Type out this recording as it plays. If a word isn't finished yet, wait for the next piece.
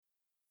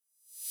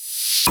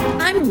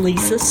I'm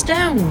Lisa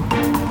Stone.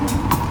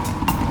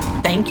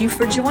 Thank you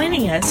for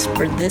joining us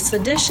for this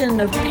edition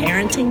of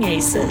Parenting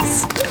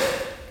Aces.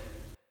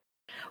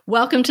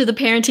 Welcome to the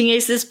Parenting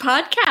Aces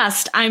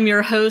podcast. I'm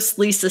your host,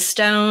 Lisa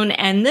Stone,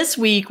 and this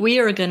week we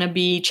are going to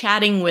be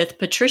chatting with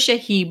Patricia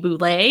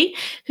He-Boulay,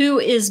 who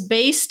is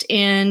based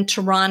in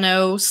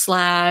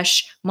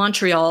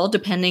Toronto/Montreal,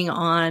 depending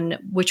on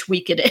which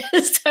week it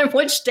is and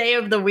which day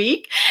of the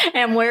week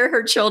and where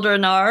her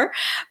children are.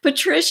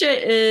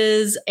 Patricia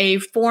is a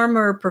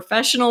former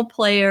professional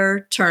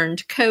player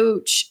turned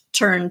coach,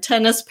 turned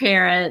tennis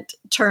parent,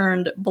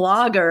 turned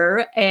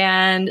blogger,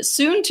 and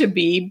soon to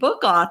be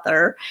book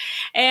author.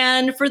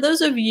 And for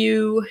those of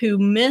you who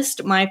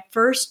missed my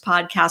first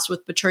podcast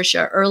with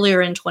Patricia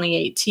earlier in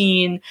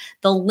 2018,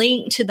 the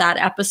link to that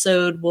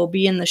episode will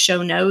be in the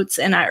show notes.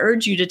 And I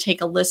urge you to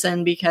take a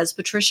listen because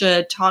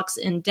Patricia talks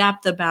in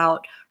depth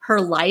about her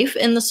life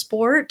in the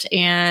sport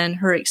and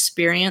her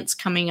experience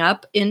coming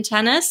up in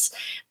tennis,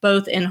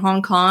 both in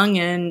Hong Kong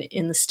and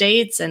in the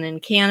States and in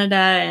Canada.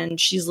 And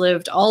she's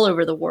lived all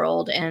over the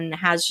world and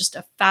has just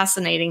a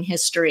fascinating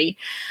history.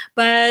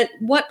 But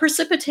what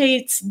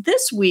precipitates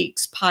this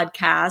week's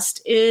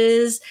podcast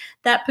is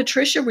that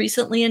Patricia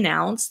recently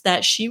announced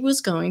that she was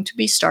going to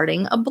be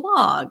starting a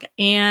blog.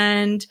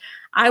 And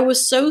I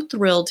was so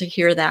thrilled to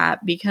hear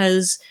that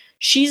because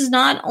she's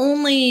not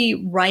only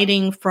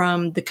writing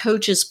from the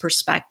coach's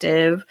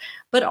perspective,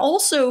 but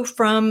also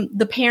from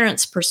the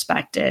parent's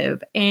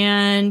perspective.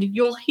 And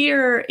you'll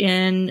hear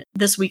in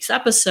this week's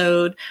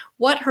episode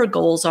what her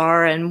goals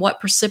are and what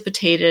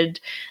precipitated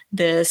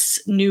this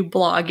new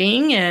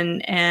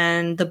blogging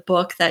and the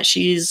book that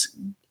she's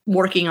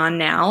working on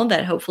now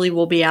that hopefully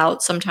will be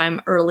out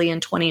sometime early in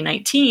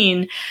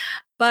 2019.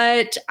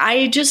 But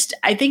I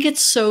think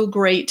it's so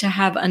great to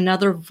have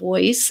another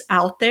voice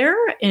out there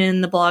in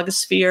the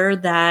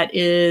blogosphere that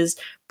is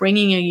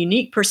bringing a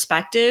unique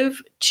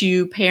perspective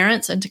to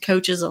parents and to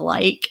coaches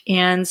alike.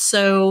 And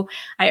so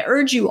I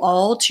urge you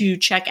all to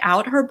check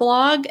out her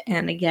blog.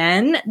 And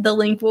again, the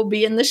link will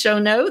be in the show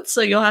notes,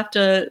 so you'll have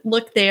to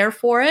look there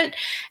for it.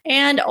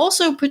 And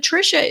also,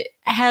 Patricia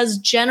has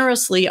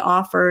generously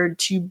offered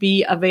to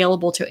be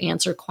available to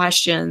answer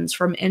questions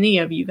from any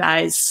of you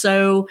guys.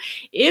 So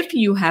if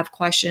you have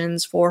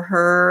questions for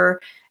her,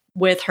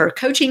 with her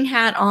coaching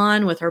hat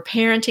on, with her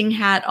parenting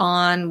hat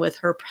on, with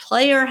her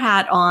player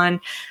hat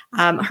on,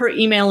 her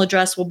email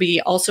address will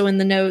be also in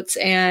the notes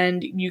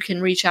and you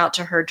can reach out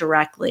to her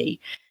directly.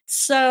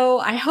 So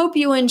I hope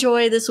you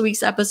enjoy this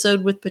week's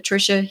episode with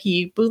Patricia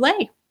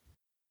He-Boulay.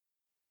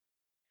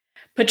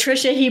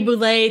 Patricia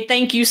He-Boulay,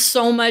 thank you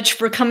so much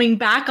for coming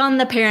back on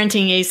the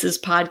Parenting Aces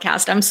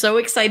podcast. I'm so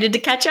excited to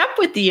catch up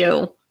with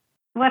you.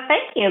 Well,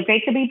 thank you.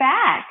 Great to be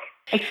back.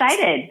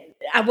 Excited.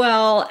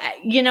 Well,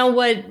 you know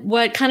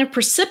what kind of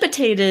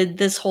precipitated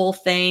this whole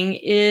thing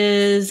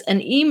is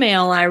an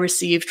email I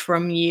received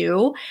from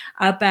you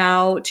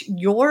about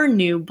your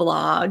new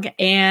blog.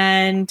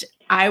 And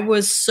I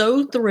was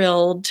so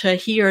thrilled to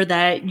hear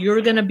that you're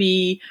going to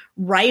be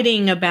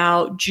writing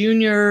about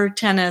junior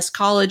tennis,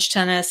 college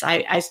tennis.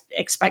 I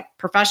expect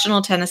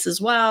professional tennis as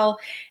well.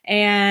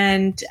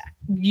 And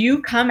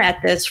you come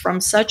at this from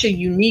such a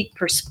unique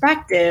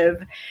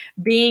perspective,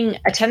 being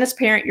a tennis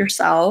parent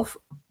yourself,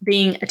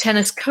 being a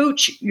tennis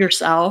coach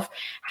yourself,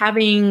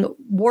 having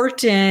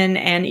worked in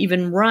and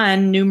even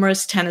run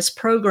numerous tennis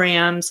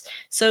programs.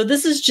 So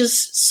this is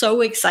just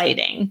so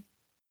exciting.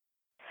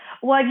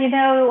 Well, you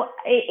know,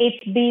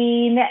 it's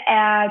been,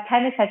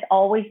 tennis has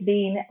always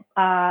been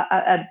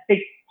a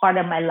big part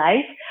of my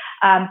life.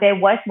 There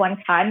was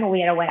one time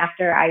when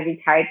after I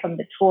retired from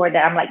the tour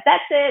that I'm like,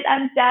 that's it,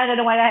 I'm done. I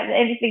don't want to have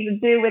anything to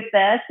do with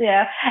this.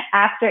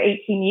 After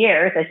 18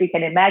 years, as you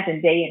can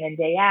imagine, day in and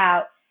day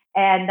out.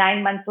 And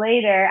 9 months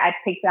later, I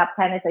picked up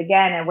tennis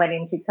again and went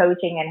into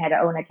coaching and had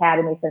our own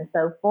academies and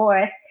so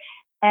forth.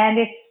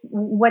 And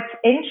what's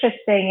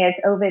interesting is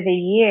over the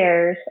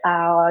years,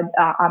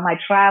 on my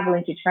travel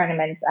into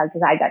tournaments,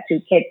 because I got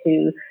two kids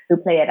who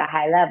play at a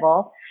high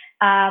level,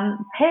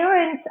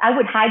 parents, I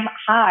would hide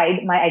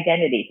my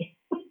identity.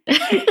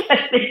 Just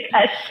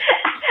because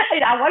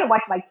I want to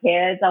watch my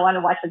kids. I want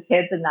to watch the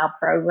kids in our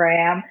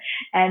program.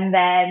 And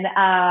then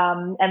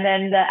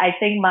I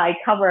think my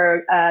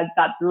cover,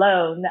 got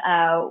blown,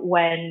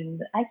 when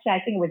actually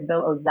I think it was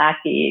Bill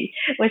Ozaki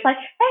was like,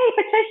 hey,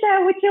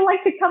 Patricia, would you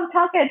like to come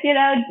talk at,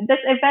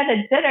 this event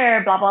at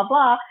dinner, blah, blah,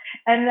 blah.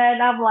 And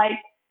then I'm like,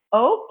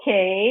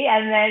 okay.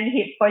 And then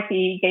he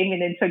gave me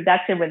an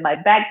introduction with my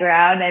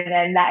background.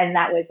 And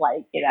that was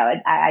like,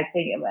 I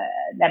think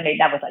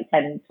that was like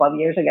 10, 12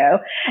 years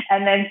ago.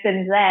 And then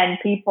since then,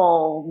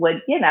 people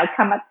would,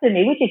 come up to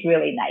me, which is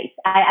really nice.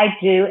 I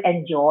do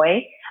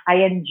enjoy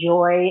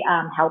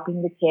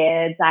helping the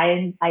kids.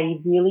 I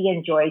really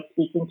enjoy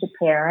speaking to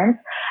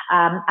parents.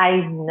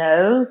 I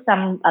know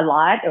some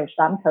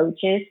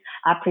coaches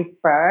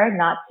prefer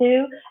not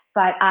to,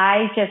 but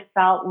I just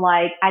felt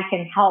like I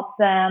can help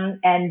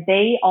them, and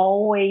they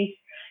always,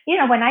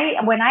 when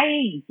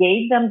I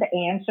gave them the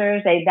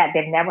answers that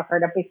they've never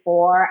heard of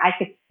before, I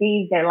could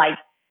see they're like,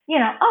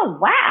 oh,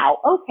 wow,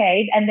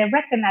 okay. And they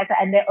recognize it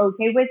and they're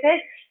okay with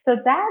it. So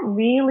that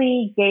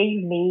really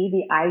gave me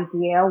the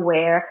idea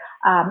where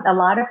a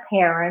lot of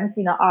parents,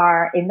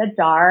 are in the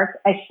dark,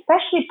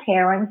 especially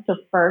parents of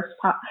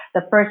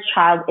the first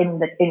child in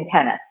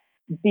tennis,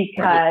 Right.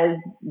 because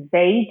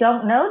they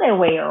don't know their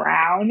way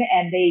around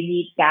and they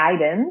need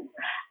guidance.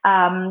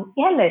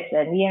 Yeah,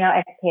 listen,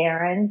 as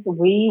parents,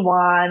 we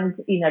want,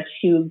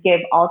 to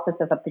give all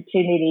sorts of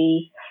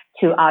opportunities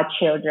to our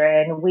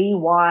children. We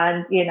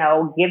want,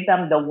 give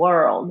them the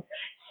world.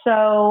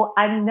 So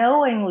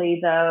unknowingly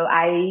though,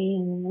 I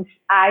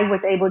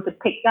was able to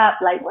pick up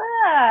like,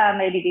 well,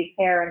 maybe these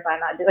parents are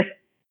not doing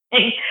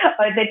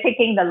or they're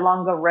taking the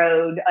longer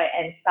road,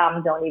 and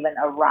some don't even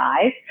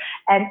arrive.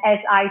 And as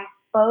I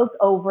spoke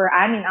over,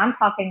 I mean, I'm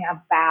talking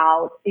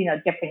about,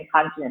 different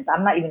continents.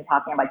 I'm not even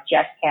talking about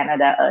just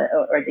Canada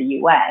or the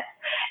US.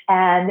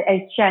 And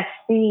it's just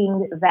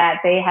seeing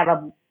that they have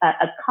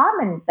a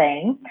common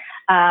thing,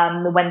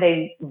 when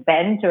they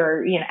vent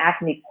or,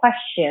 ask me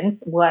questions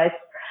was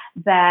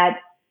that,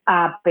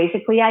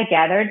 basically I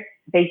gathered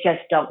they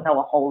just don't know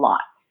a whole lot.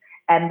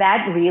 And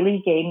that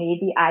really gave me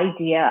the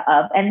idea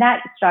of, and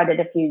that started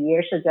a few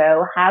years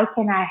ago, how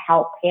can I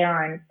help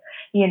parents,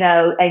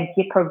 and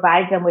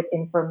provide them with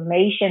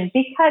information?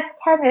 Because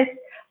tennis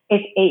is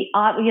we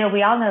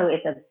all know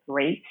it's a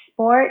great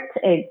sport.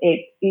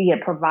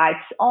 It provides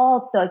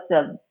all sorts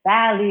of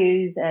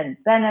values and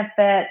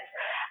benefits.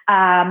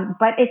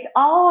 But it's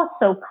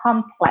also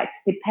complex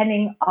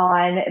depending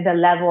on the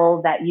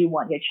level that you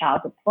want your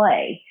child to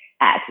play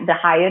at. The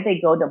higher they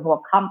go, the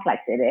more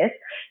complex it is.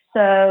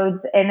 So,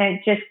 and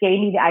it just gave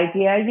me the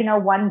idea,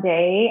 one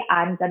day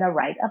I'm going to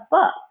write a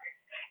book.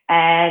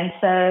 And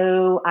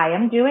so I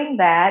am doing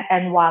that.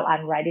 And while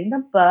I'm writing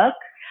the book,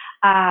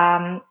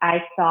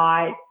 I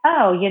thought,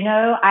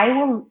 oh, I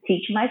will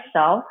teach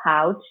myself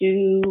how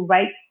to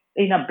write,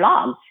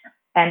 blogs.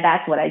 And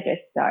that's what I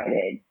just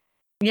started.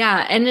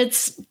 Yeah. And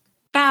it's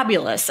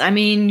fabulous. I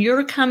mean,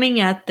 you're coming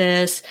at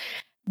this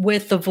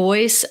with the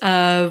voice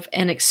of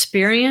an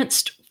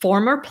experienced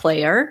former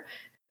player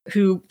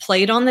who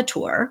played on the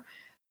tour,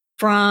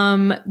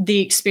 from the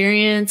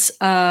experience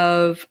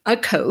of a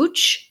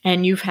coach,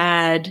 and you've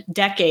had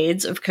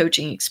decades of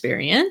coaching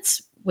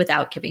experience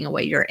without giving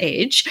away your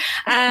age.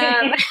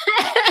 And,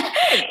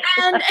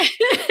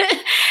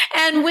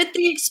 and with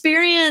the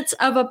experience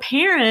of a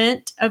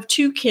parent of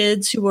two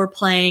kids who are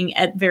playing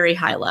at very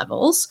high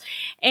levels.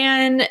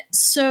 And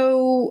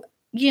so,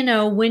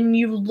 when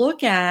you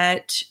look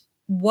at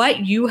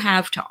what you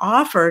have to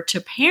offer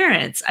to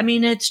parents, I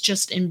mean, it's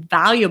just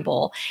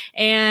invaluable.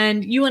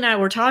 And you and I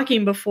were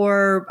talking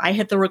before I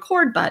hit the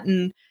record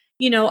button,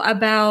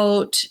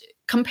 about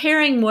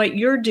comparing what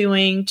you're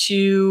doing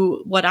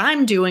to what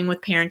I'm doing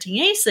with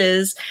Parenting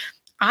Aces.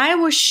 I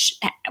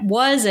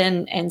was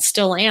and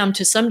still am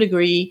to some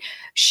degree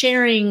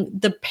sharing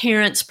the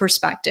parent's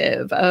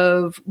perspective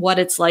of what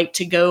it's like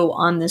to go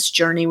on this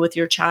journey with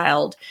your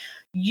child.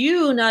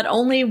 You not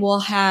only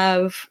will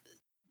have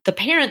the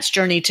parent's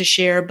journey to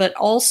share, but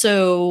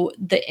also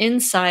the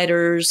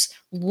insider's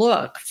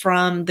look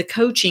from the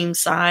coaching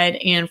side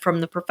and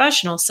from the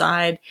professional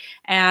side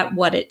at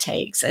what it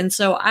takes. And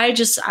so I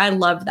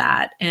love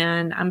that.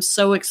 And I'm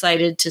so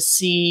excited to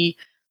see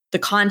the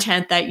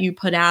content that you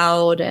put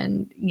out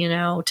and,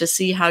 to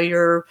see how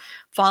your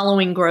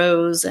following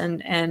grows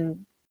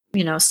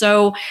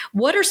so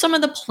what are some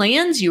of the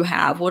plans you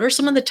have? What are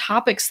some of the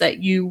topics that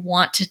you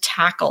want to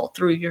tackle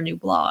through your new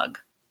blog?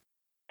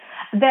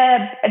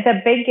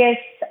 The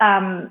biggest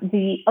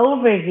the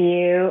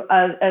overview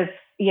of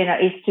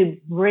is to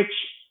bridge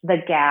the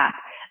gap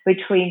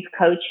between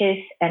coaches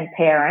and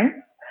parents,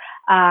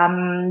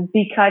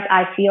 because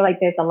I feel like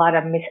there's a lot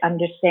of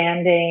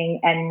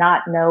misunderstanding and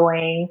not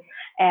knowing,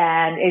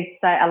 and it's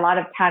a lot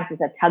of times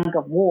it's a tug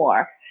of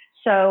war.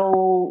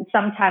 So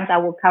sometimes I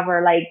will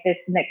cover like this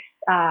next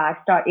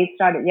it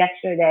started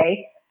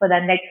yesterday. For the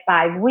next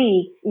 5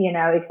 weeks,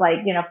 it's like,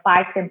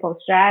 5 simple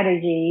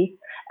strategies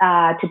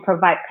to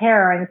provide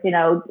parents,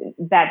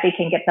 that they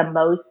can get the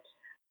most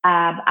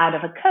out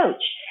of a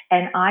coach.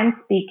 And I'm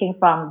speaking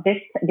from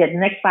the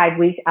next 5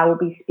 weeks, I will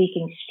be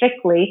speaking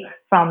strictly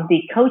from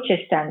the coach's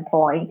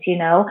standpoint,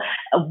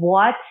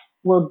 what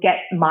will get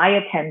my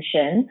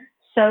attention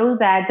so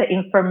that the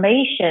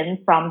information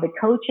from the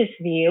coach's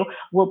view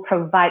will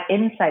provide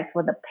insights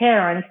for the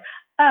parents.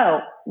 Oh,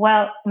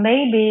 well,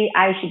 maybe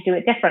I should do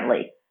it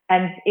differently.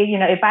 And,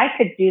 if I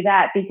could do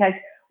that, because,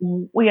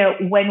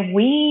 when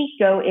we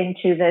go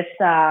into this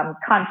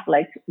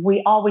conflict,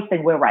 we always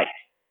think we're right.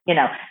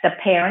 The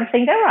parents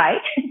think they're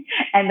right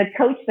and the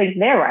coach thinks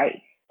they're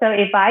right. So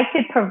if I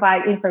could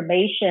provide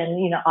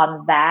information,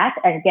 on that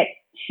and get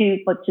to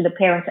the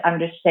parents to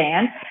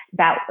understand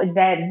that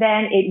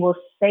then it will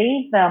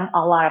save them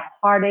a lot of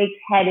heartaches,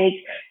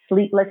 headaches,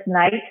 sleepless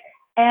nights.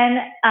 And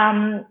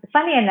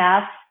funny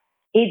enough,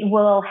 it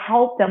will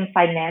help them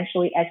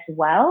financially as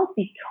well,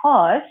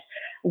 because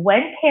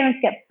when parents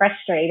get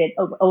frustrated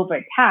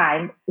over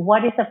time,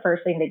 what is the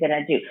first thing they're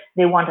going to do?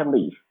 They want to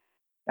leave.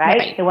 right?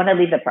 Right. They want to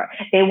leave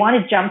they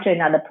want to jump to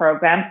another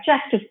program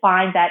just to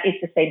find that it's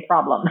the same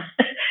problem.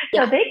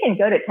 So they can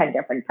go to 10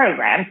 different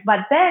programs, but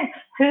then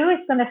who is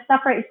going to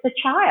suffer is the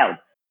child.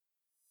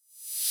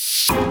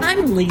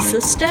 I'm Lisa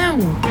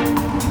Stone.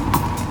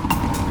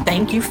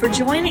 Thank you for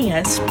joining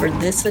us for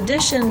this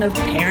edition of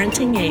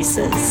Parenting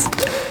Aces.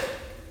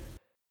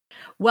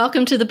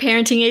 Welcome to the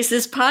Parenting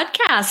Aces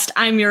podcast.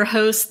 I'm your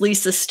host,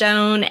 Lisa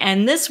Stone,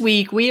 and this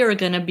week we are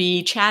going to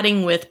be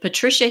chatting with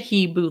Patricia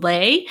He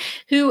Boulay,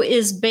 who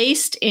is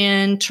based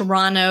in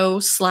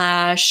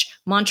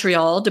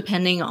Toronto/Montreal,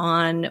 depending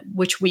on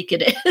which week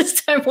it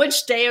is and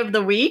which day of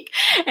the week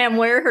and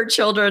where her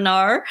children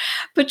are.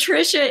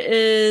 Patricia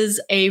is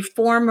a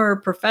former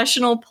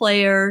professional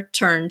player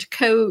turned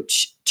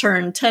coach,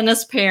 turned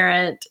tennis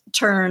parent,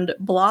 turned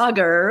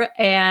blogger,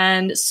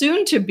 and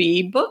soon to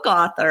be book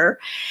author.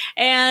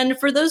 And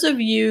for those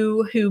of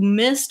you who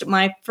missed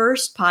my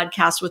first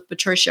podcast with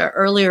Patricia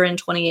earlier in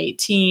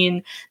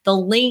 2018, the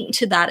link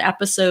to that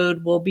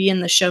episode will be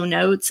in the show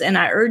notes. And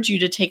I urge you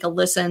to take a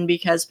listen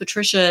because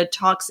Patricia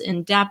talks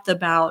in depth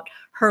about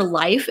her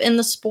life in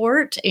the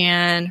sport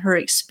and her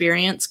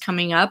experience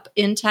coming up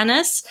in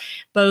tennis,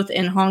 both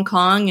in Hong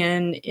Kong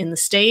and in the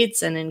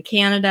States and in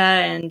Canada.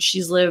 And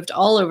she's lived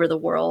all over the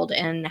world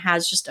and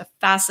has just a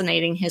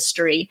fascinating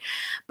history.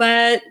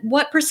 But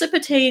what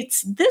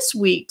precipitates this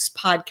week's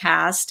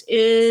podcast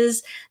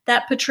is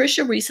that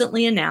Patricia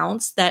recently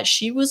announced that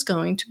she was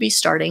going to be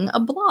starting a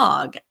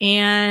blog.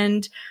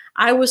 And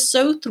I was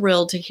so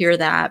thrilled to hear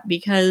that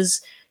because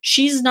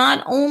she's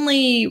not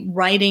only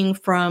writing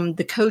from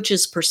the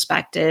coach's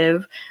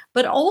perspective,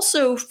 but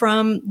also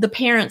from the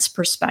parent's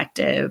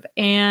perspective.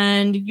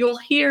 And you'll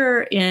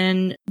hear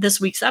in this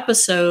week's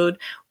episode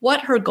what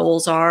her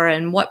goals are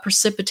and what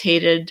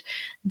precipitated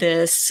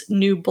this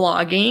new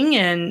blogging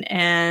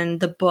and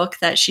the book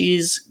that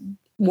she's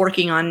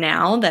working on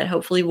now that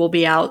hopefully will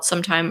be out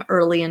sometime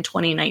early in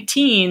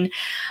 2019.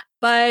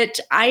 But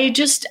I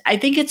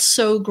think it's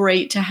so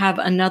great to have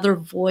another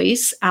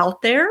voice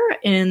out there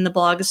in the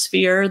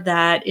blogosphere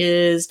that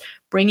is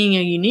bringing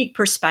a unique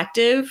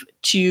perspective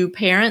to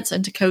parents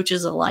and to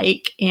coaches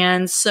alike.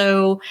 And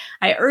so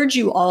I urge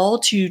you all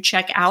to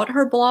check out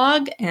her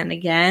blog. And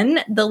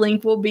again, the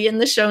link will be in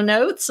the show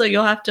notes, so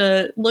you'll have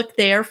to look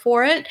there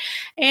for it.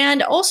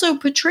 And also,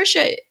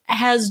 Patricia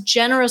has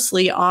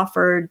generously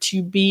offered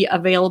to be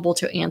available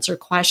to answer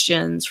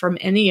questions from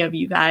any of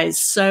you guys.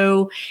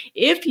 So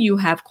if you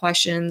have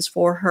questions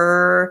for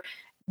her,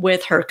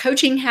 with her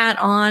coaching hat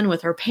on,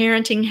 with her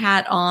parenting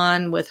hat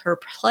on, with her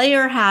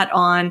player hat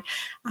on,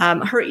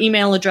 her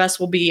email address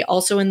will be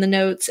also in the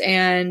notes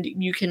and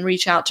you can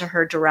reach out to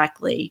her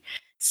directly.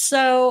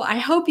 So I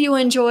hope you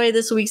enjoy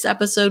this week's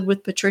episode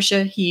with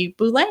Patricia He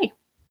Boulay.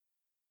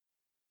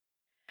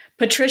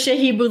 Patricia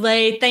He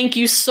Boulay, thank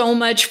you so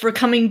much for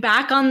coming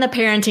back on the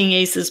Parenting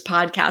Aces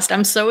podcast.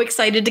 I'm so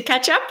excited to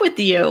catch up with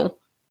you.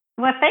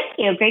 Well, thank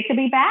you. Great to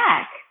be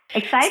back.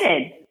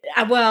 Excited.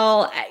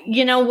 Well,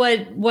 you know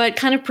what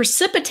kind of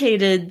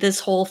precipitated this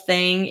whole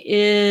thing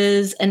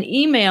is an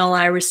email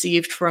I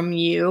received from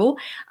you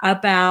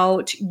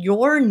about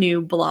your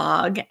new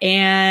blog.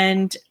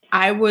 And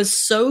I was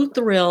so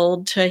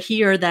thrilled to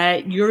hear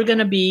that you're going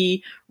to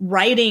be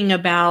writing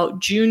about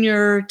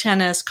junior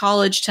tennis,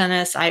 college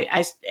tennis.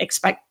 I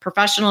expect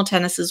professional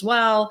tennis as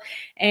well.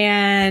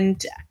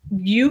 And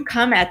you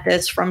come at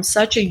this from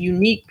such a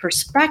unique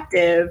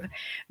perspective,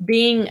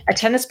 being a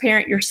tennis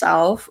parent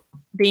yourself,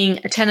 being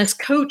a tennis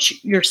coach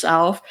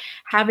yourself,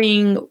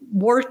 having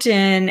worked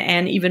in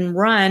and even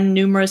run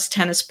numerous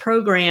tennis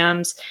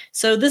programs.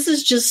 So this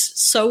is just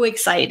so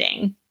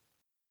exciting.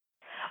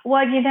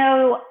 Well,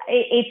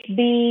 it's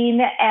been,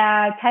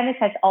 tennis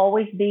has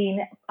always been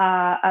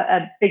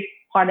a big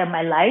part of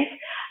my life.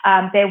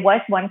 There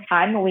was one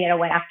time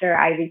when after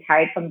I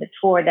retired from the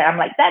tour that I'm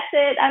like, that's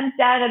it, I'm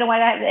done. I don't want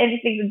to have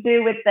anything to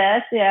do with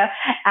this.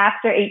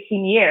 After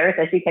 18 years,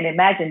 as you can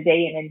imagine,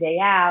 day in and day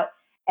out.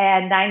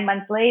 And 9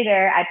 months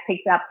later, I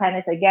picked up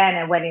tennis again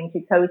and went into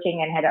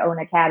coaching and had our own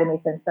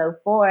academies and so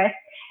forth.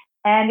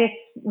 And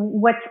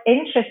what's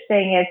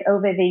interesting is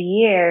over the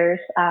years,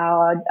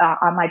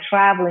 on my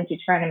travel into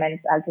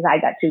tournaments, because I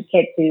got two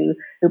kids who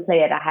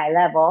play at a high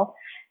level,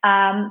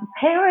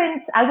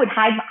 parents, I would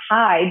hide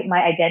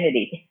my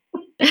identity.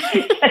 Just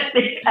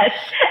because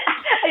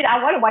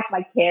I want to watch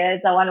my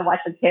kids. I want to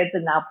watch the kids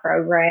in our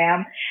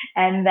program.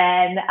 And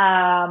then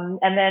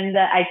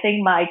I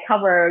think my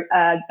cover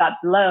got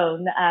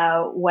blown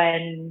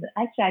when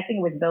actually I think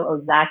it was Bill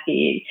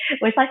Ozaki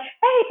was like,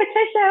 "Hey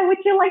Patricia,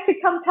 would you like to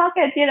come talk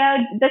at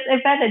this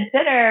event at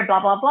dinner?"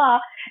 Blah blah blah.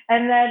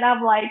 And then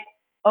I'm like,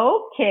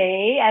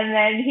 okay. And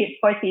then he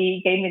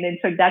gave me an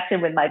introduction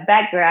with my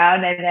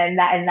background. And then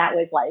that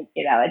was like,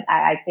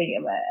 I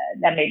think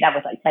that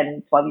was like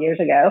 10, 12 years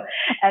ago.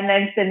 And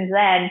then since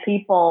then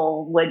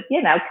people would,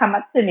 come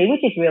up to me,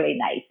 which is really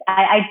nice.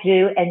 I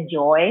do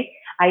enjoy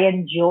I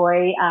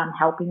enjoy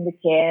helping the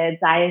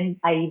kids. I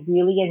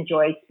really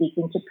enjoy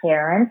speaking to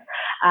parents.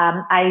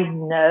 I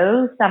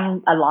know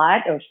a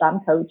lot or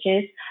some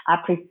coaches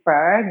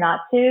prefer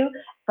not to,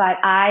 but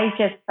I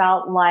just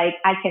felt like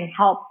I can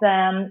help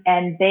them,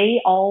 and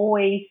they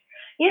always,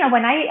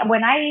 when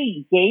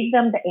I gave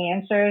them the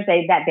answers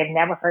that they've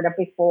never heard of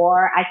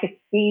before, I could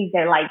see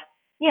they're like,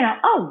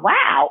 oh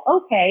wow,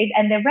 okay,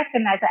 and they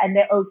recognize it and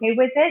they're okay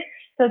with it.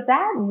 So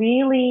that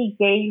really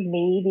gave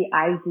me the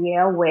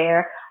idea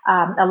where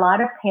a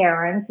lot of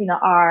parents,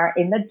 are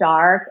in the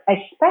dark,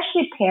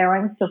 especially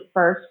parents the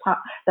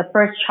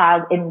first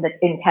child in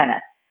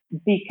tennis,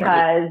 Right.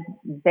 because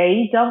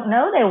they don't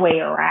know their way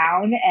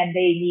around and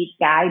they need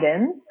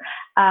guidance.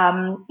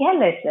 Yeah,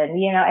 listen,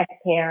 as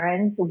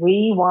parents,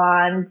 we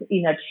want,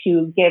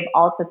 to give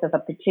all sorts of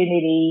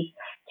opportunities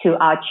to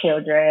our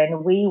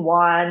children. We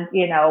want,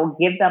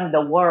 give them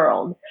the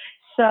world.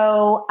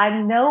 So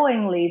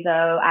unknowingly,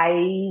 though,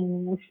 I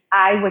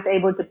was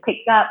able to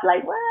pick up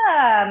like,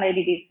 well,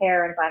 maybe these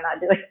parents are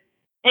not doing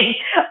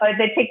or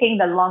they're taking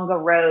the longer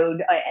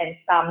road, and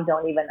some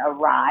don't even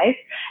arrive.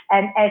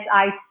 And as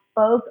I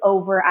spoke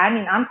over, I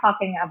mean, I'm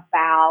talking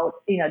about,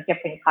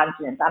 different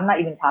continents. I'm not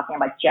even talking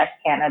about just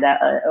Canada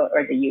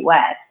or the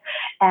US.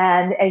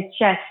 And it's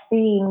just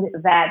seeing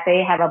that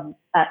they have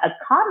a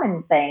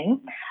common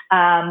thing,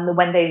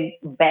 when they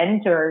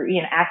vent or,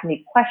 ask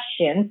me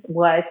questions,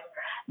 was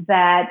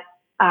that,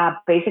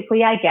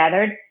 basically I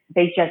gathered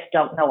they just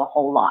don't know a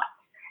whole lot.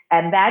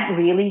 And that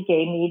really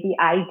gave me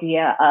the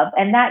idea of,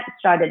 and that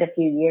started a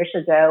few years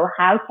ago,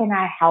 how can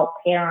I help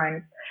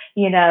parents,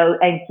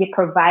 and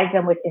provide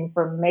them with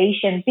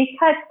information?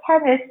 Because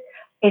tennis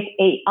is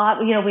we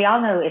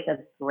all know it's a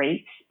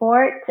great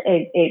sport.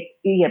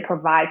 It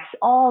provides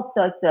all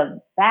sorts of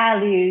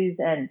values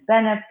and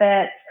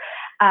benefits.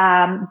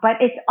 But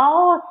it's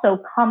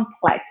also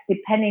complex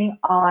depending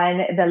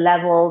on the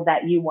level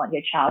that you want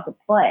your child to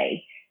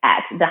play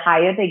at. The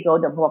higher they go,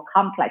 the more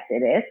complex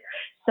it is.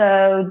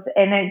 So,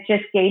 and it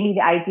just gave me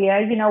the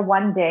idea,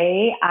 one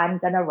day I'm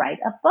going to write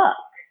a book.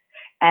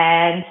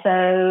 And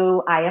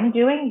so I am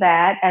doing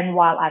that. And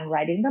while I'm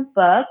writing the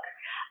book,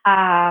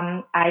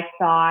 I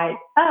thought,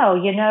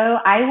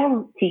 I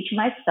will teach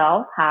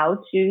myself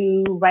how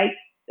to write,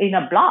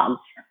 blogs.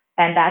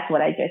 And that's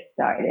what I just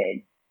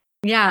started.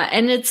 Yeah.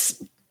 And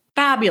it's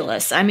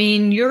fabulous. I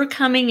mean, you're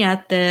coming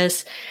at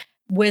this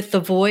with the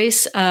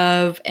voice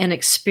of an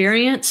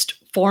experienced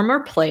former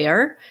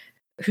player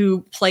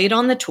who played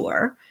on the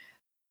tour,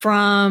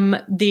 from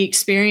the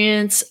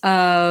experience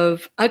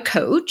of a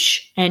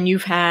coach, and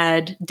you've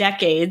had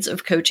decades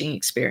of coaching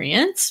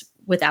experience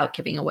without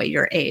giving away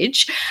your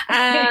age.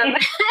 And,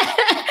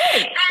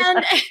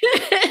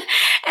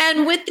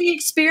 and with the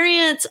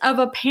experience of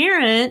a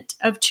parent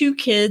of two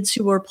kids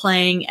who are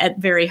playing at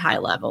very high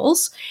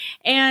levels.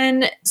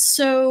 And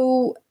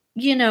so,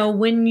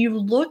 when you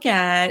look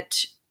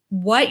at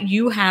what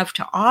you have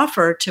to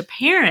offer to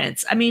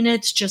parents, I mean,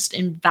 it's just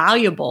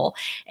invaluable.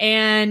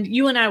 And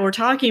you and I were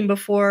talking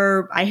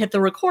before I hit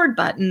the record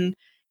button,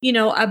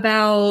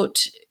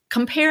 about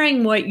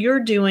comparing what you're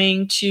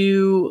doing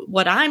to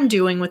what I'm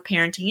doing with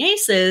Parenting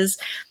Aces.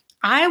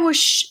 I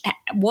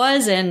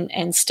was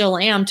and still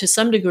am to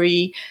some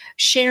degree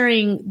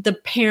sharing the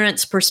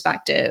parent's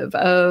perspective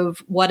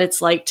of what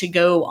it's like to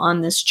go on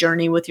this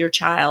journey with your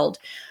child.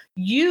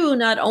 You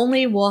not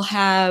only will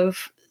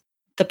have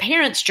the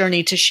parent's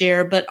journey to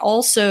share, but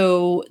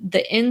also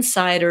the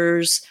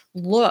insider's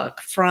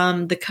look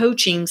from the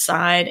coaching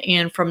side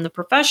and from the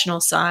professional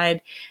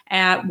side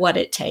at what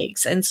it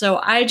takes. And so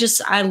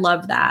I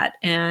love that.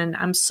 And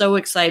I'm so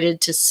excited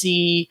to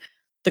see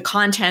the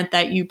content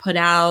that you put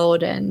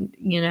out, and,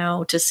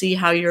 to see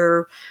how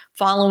your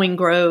following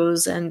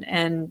grows.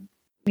 And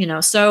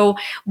so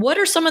what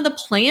are some of the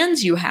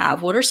plans you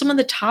have? What are some of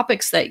the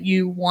topics that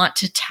you want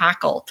to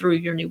tackle through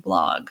your new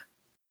blog?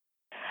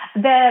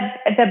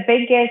 The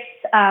biggest,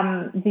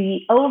 the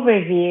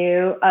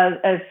overview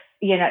of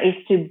is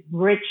to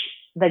bridge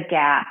the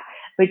gap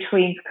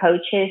between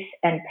coaches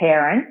and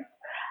parents,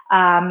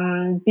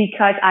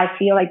 because I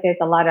feel like there's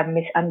a lot of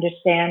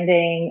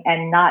misunderstanding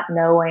and not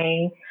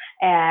knowing,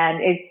 and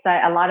it's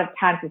a lot of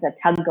times it's a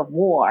tug of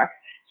war.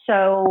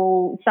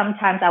 So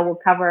sometimes I will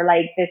cover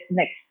like this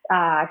next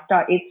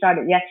it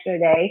started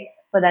yesterday.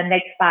 For the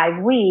next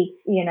 5 weeks,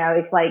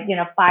 it's like,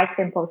 5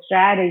 simple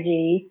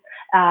strategies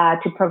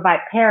to provide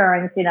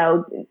parents,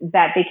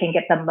 that they can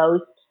get the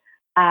most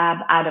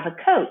out of a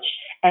coach.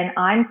 And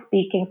I'm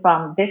speaking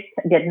from the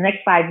next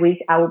 5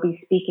 weeks, I will be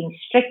speaking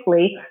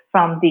strictly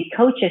from the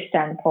coach's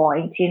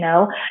standpoint,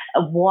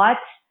 what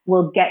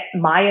will get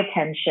my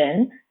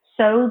attention,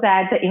 so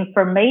that the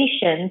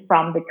information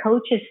from the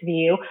coach's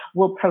view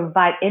will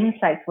provide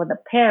insights for the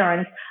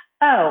parents.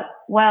 Oh,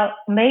 well,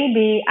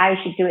 maybe I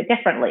should do it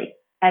differently.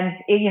 And,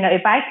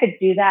 if I could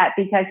do that,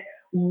 because,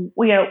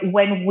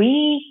 when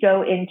we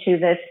go into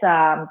this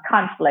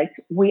conflict,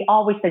 we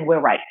always think we're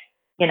right.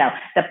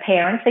 The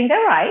parents think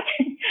they're right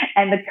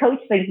and the coach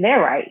thinks they're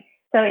right.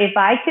 So if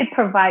I could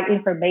provide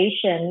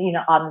information,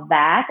 on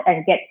that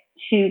and get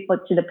to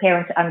the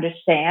parents to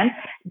understand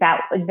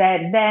that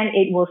then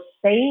it will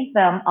save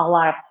them a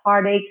lot of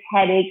heartaches,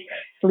 headaches,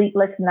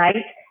 sleepless nights.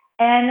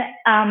 And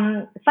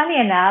funny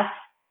enough,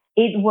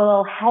 it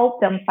will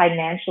help them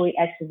financially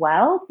as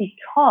well,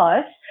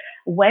 because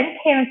when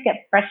parents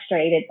get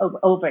frustrated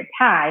over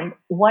time,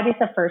 what is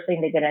the first thing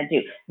they're going to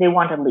do? They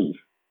want to leave.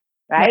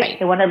 Right?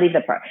 They want to leave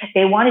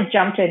they want to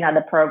jump to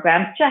another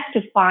program just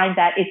to find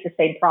that it's the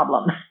same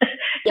problem.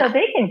 So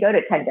they can go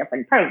to 10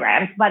 different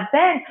programs, but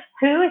then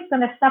who is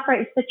going to suffer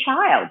is the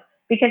child.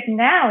 Because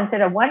now,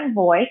 instead of one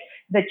voice,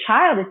 the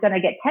child is going to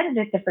get 10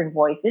 different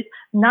voices,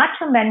 not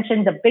to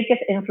mention the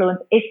biggest influence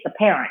is the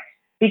parent.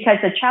 Because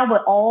the child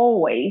will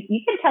always,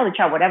 you can tell the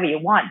child whatever you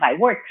want by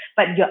words,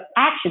 but your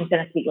action's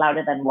going to speak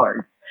louder than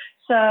words.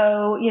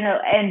 So,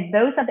 and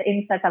those are the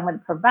insights I'm going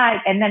to provide.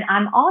 And then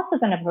I'm also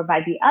going to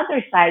provide the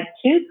other side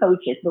to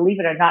coaches, believe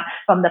it or not,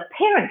 from the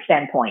parent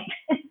standpoint.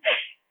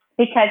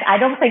 Because I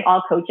don't think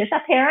all coaches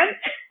are parents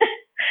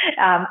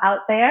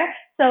out there.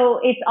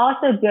 So it's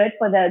also good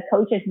for the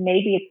coaches.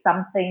 Maybe it's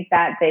something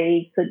that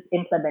they could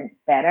implement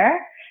better.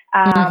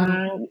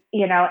 And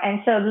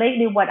so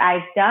lately what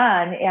I've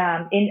done,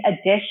 in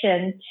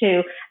addition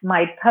to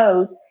my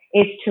post,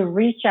 is to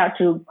reach out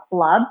to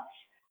clubs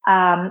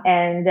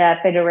and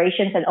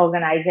federations and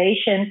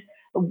organizations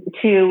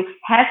to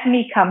have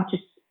me come to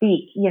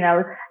speak,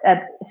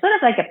 sort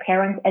of like a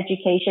parent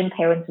education,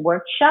 parents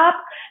workshop,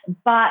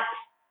 but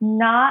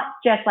not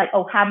just like,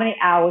 oh, how many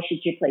hours should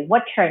you play?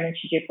 What tournament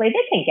should you play?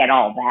 They can get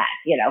all that,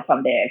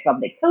 from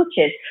the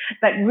coaches,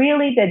 but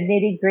really the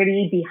nitty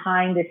gritty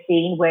behind the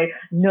scene where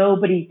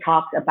nobody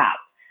talks about.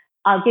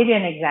 I'll give you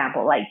an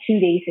example. Like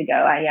 2 days ago,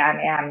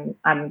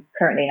 I'm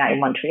currently not in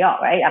Montreal,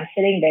 right? I'm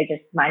sitting there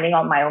just minding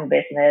all my own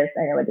business.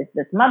 And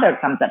this mother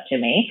comes up to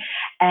me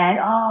and,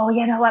 oh,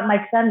 you know what?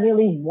 My son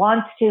really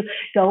wants to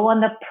go on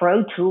the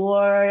pro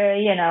tour,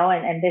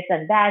 and this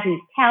and that.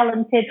 He's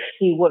talented.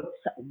 He works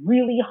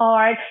really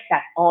hard.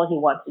 That's all he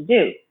wants to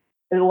do.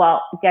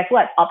 Well, guess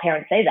what? All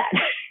parents say that.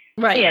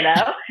 Right.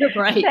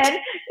 Right. Then,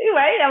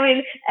 right. I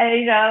mean,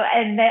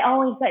 and they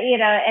always,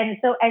 and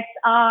so as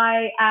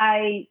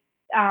I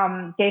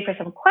gave her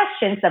some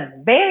questions. The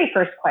very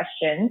first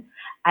question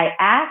I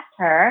asked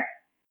her,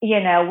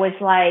 was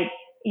like,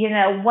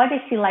 what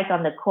is he like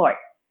on the court?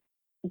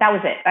 That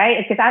was it,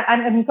 right? Because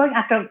I'm going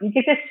after,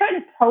 because there's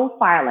certain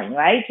profiling,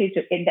 right?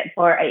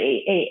 For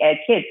a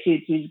kid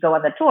to go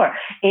on the tour.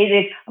 It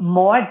is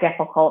more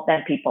difficult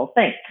than people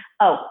think.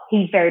 Oh,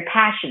 he's very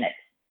passionate.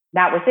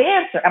 That was the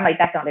answer. I'm like,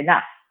 that's not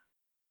enough.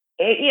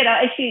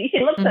 And she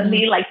looks at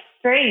me like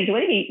strange. What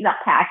do you mean not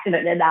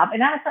passionate enough?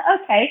 And I was like,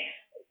 okay.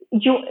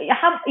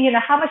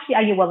 How much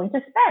are you willing to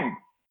spend?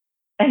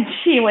 And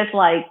she was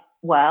like,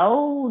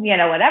 well,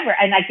 whatever.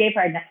 And I gave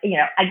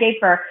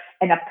her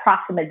an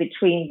approximate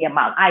between the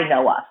amount I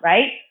know of,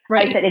 right?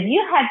 I said, if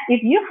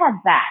you have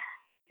that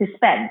to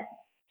spend,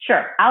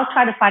 sure, I'll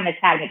try to find an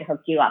academy to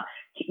hook you up.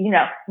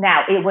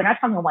 Now we're not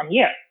talking 1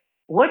 year.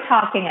 We're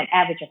talking an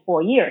average of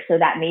 4 years. So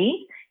that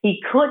means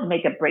he could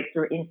make a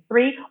breakthrough in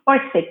 3 or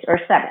 6 or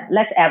 7.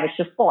 Let's average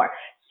to 4.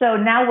 So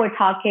now we're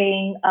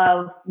talking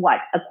of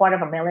what,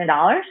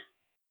 $250,000?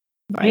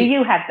 Right. Do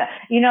you have that?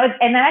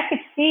 And then I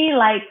could see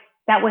like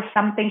that was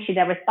something she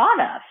never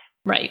thought of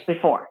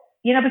before.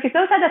 Because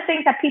those are the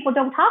things that people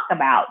don't talk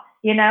about.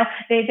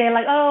 They're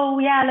like, oh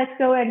yeah, let's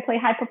go and play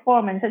high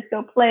performance. Let's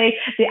go play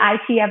the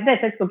ITF this.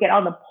 Let's go get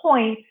all the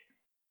points.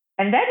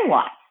 And then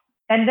what?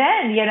 And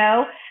then,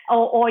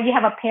 or you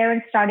have a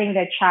parent starting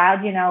their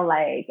child,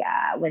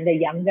 when they're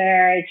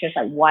younger, it's just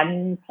like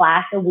one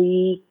class a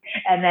week.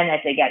 And then as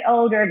they get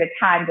older, the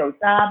time goes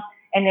up.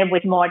 And then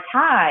with more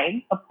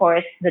time, of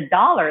course, the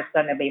dollar is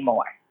going to be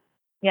more,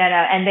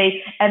 and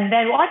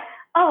then what?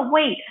 Oh,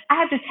 wait, I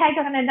have to tag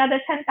on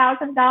another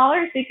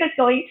 $10,000 because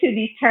going to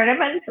these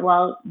tournaments.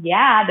 Well,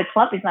 yeah, the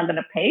club is not going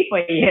to pay for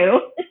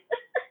you.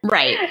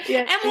 Right.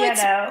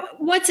 And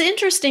what's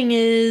interesting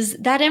is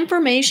that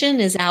information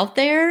is out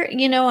there.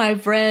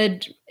 I've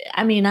read,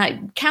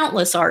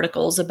 countless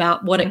articles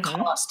about what it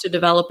costs to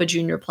develop a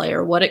junior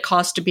player, what it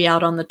costs to be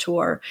out on the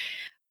tour.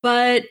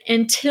 But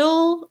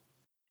until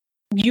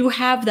you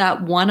have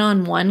that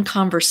one-on-one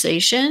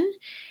conversation,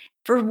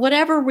 for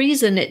whatever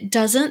reason, it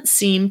doesn't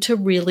seem to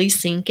really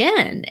sink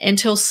in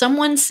until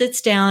someone sits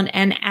down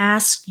and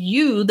asks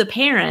you, the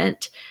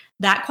parent,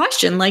 that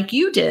question, like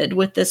you did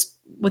with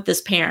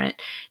this parent,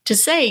 to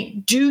say,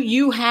 do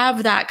you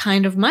have that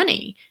kind of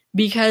money?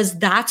 Because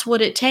that's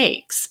what it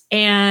takes.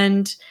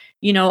 And,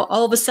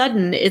 all of a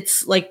sudden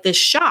it's like this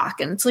shock.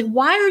 And it's like,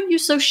 why are you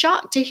so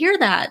shocked to hear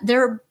that?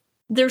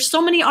 There's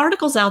so many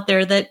articles out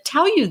there that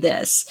tell you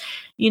this.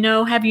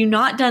 Have you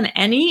not done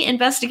any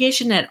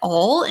investigation at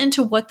all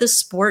into what the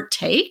sport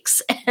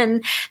takes?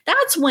 And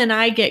that's when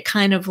I get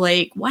kind of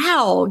like,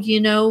 wow,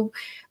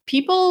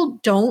 people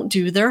don't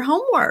do their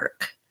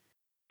homework.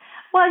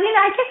 Well,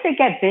 I guess they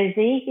get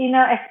busy,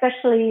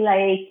 especially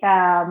like,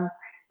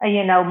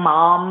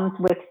 moms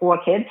with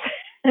 4 kids.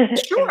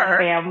 Sure.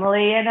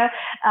 Family,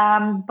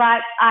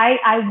 but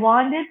I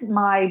wanted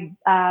my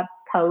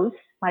post,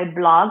 my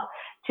blog,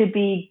 to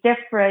be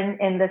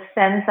different in the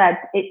sense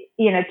that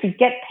to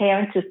get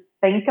parents to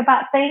think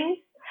about things,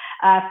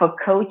 for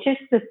coaches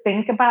to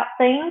think about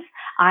things.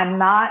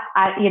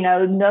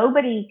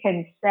 Nobody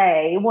can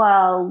say,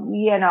 well,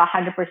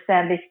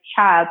 100% this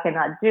child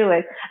cannot do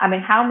it. I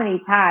mean, how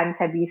many times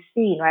have you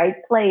seen, right,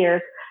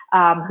 players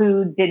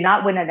who did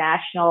not win a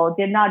national,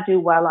 did not do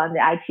well on the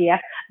ITF,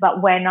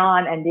 but went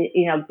on and,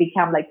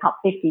 become like top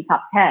 50,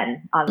 top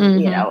 10 on,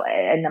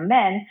 in the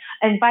men,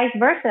 and vice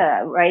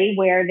versa, right?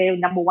 Where they were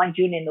number one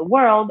junior in the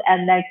world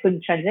and then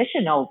couldn't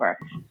transition over.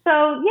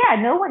 So yeah,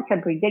 no one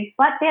can predict,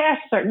 but there are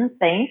certain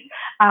things.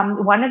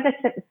 One of the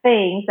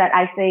things that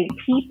I think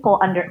people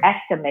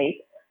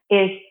underestimate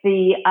is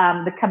the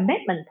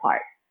commitment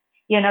part.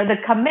 The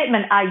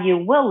commitment. Are you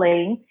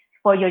willing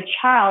for your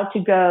child to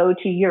go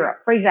to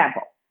Europe, for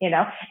example?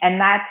 And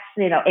that's,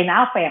 in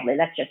our family,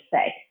 let's just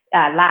say,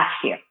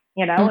 last year,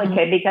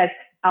 because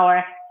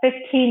our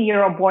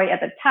 15-year-old boy at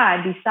the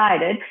time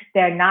decided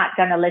they're not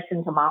going to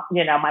listen to my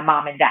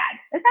mom and dad.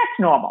 That's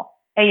normal,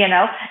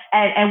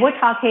 and we're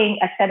talking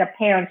a set of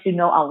parents who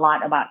know a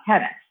lot about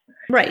tennis.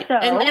 Right. So,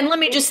 and let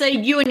me just say,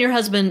 you and your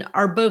husband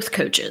are both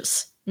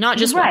coaches. Not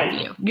just one of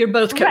you. You're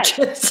both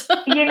coaches.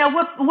 Right. We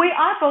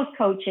are both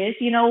coaches.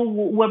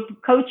 We're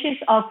coaches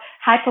of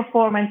high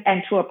performance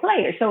and tour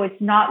players. So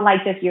it's not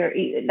like just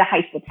the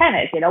high school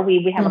tennis.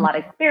 We have a lot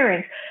of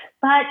experience.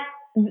 But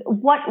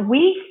what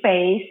we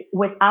face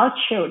with our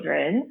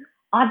children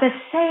are the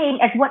same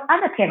as what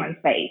other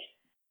parents face.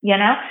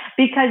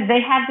 Because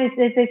they have this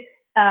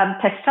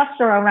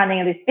testosterone running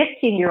in this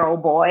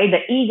 15-year-old boy.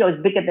 The ego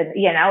is bigger than,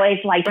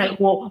 it's like, right.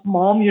 Well,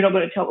 mom, you're not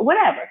going to tell,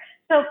 whatever.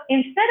 So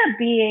instead of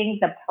being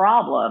the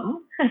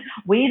problem,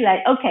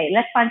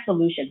 let's find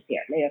solutions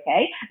here.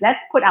 Okay, let's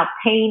put our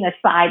pain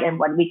aside and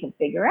what we can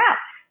figure out.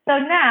 So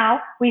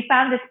now we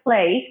found this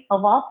place,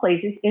 of all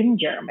places, in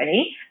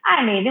Germany.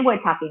 I mean, we're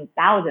talking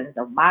thousands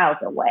of miles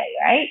away,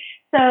 right?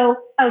 So,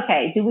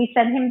 okay, do we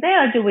send him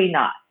there or do we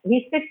not?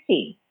 He's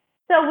 15.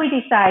 So we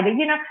decided,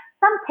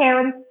 some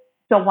parents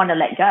don't want to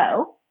let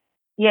go,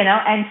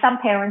 and some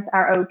parents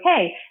are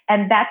okay.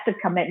 And that's the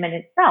commitment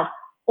itself.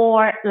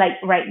 Or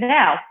like right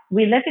now,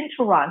 we live in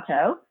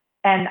Toronto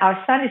and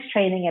our son is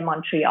training in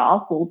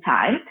Montreal full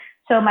time.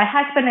 So my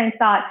husband and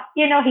thought,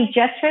 he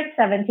just turned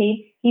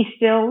 17. He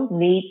still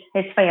needs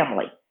his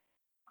family,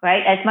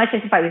 right? As much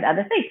as probably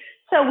other things.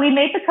 So we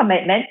made the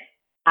commitment.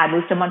 I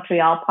moved to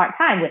Montreal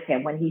part-time with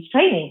him when he's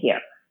training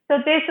here. So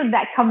there's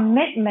that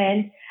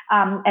commitment.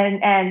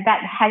 And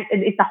that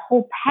it's a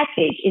whole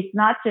package. It's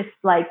not just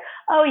like,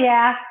 oh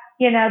yeah,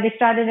 they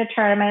started a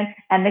tournament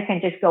and they can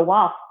just go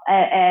off,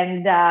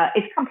 and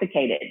it's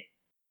complicated.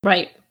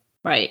 Right.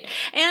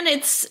 And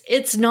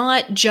it's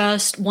not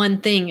just one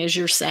thing, as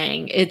you're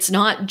saying. It's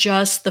not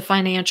just the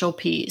financial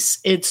piece.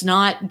 It's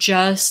not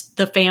just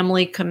the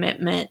family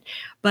commitment,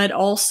 but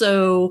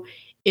also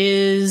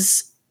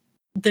is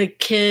the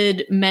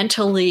kid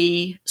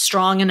mentally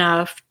strong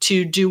enough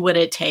to do what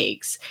it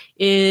takes?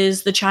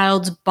 Is the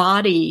child's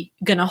body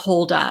going to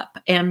hold up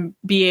and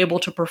be able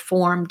to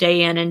perform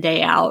day in and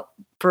day out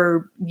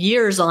for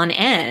years on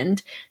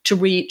end to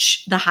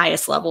reach the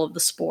highest level of the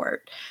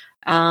sport?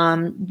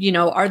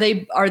 Are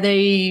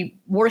they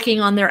working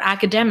on their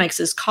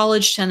academics? Is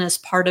college tennis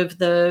part of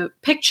the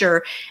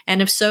picture?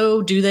 And if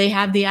so, do they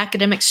have the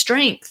academic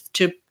strength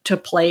to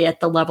play at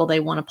the level they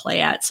want to play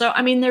at? So,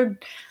 I mean,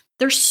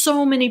 there's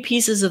so many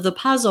pieces of the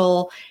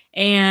puzzle.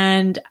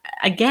 And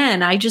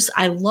again,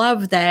 I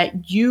love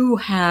that you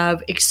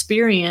have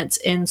experience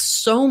in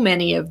so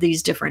many of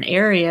these different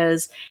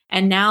areas.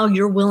 And now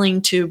you're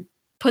willing to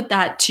put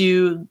that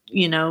to,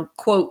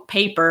 quote,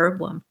 paper,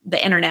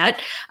 the internet,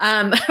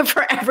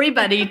 for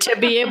everybody to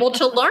be able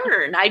to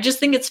learn. I just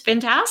think it's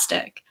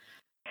fantastic.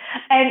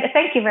 And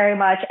thank you very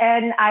much.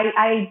 And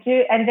I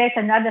do. And there's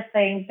another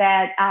thing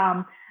that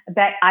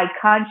I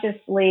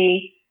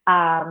consciously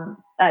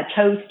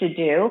chose to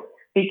do,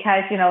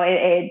 because,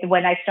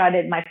 when I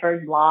started my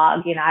first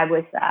blog, I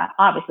was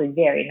obviously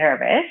very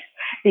nervous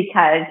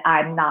because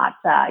I'm not,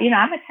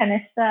 I'm a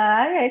tennis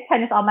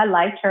all my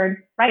life turned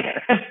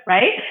writer,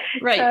 right?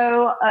 Right.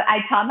 So I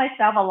taught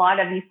myself a lot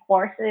of these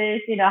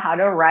courses, how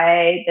to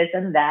write, this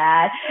and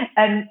that.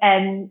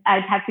 And I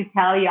have to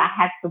tell you, I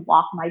have to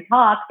walk my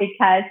talk,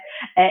 because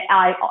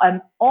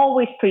I'm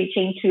always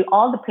preaching to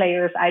all the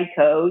players I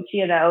coach,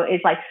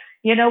 it's like,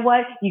 you know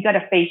what? You got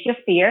to face your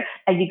fear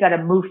and you got to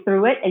move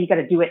through it, and you got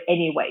to do it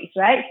anyways,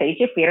 right? Face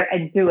your fear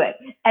and do it.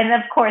 And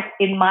of course,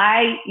 in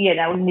my,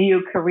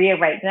 new career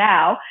right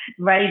now,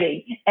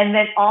 writing, and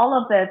then all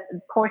of the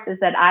courses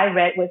that I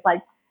read was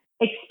like,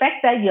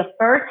 expect that your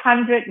first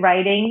 100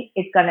 writing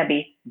is going to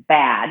be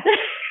bad.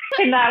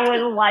 And I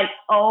was like,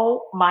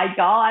 oh my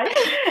God.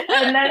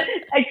 And then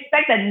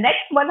expect the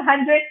next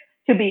 100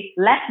 to be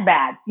less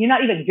bad. You're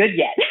not even good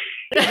yet.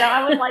 So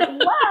I was like,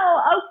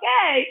 whoa,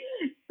 okay.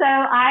 So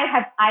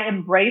I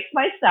embraced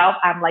myself.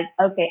 I'm like,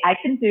 okay, I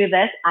can do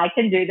this.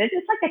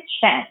 It's like a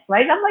chance,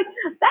 right? I'm like,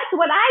 that's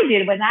what I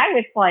did when I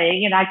was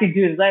playing, and I could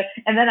do this.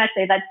 And then I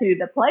say that to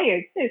the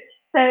players too.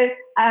 So,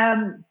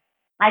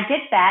 I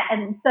did that.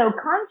 And so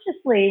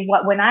consciously,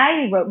 when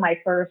I wrote my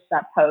first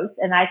post,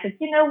 and I said,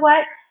 you know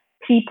what?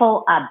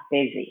 People are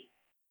busy,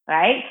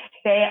 right?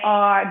 They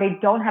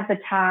don't have the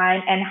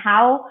time, and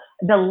how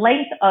the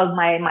length of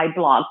my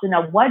blogs,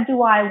 what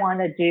do I want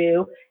to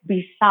do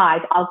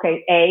besides,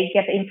 okay,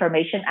 get the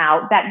information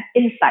out, that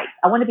insights.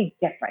 I want to be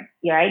different,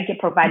 right?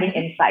 Providing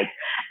insights.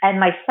 And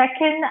my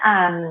second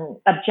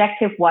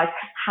objective was,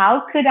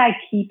 how could I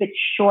keep it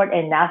short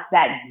enough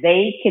that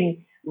they can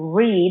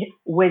read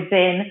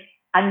within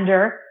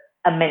under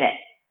a minute?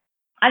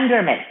 Under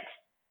a minute.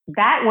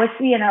 That was,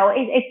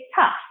 it's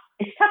tough.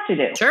 It's tough to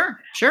do.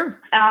 Sure.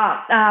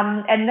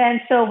 And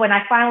then, so when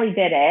I finally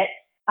did it,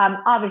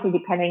 obviously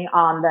depending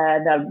on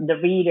the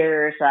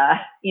readers,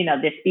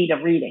 the speed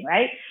of reading,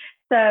 right?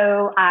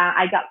 So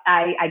I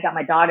got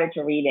my daughter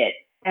to read it,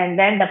 and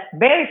then the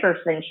very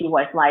first thing she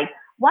was like,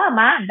 "Wow,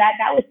 Mom,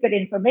 that was good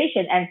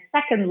information." And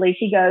secondly,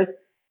 she goes,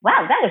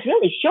 "Wow, that was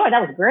really short.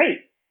 That was great."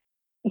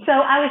 So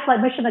I was like,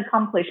 mission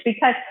accomplished,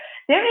 because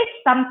there is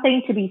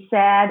something to be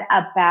said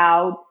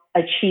about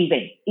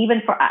achieving,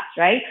 even for us,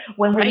 right?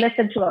 When we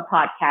listen to a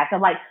podcast,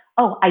 I'm like,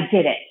 oh, I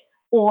did it.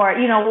 Or,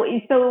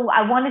 so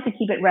I wanted to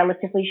keep it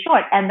relatively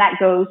short. And that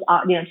goes,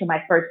 to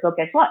my first book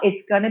as well.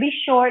 It's going to be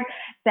short,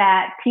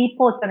 that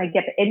people is going to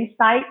get the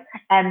insight.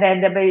 And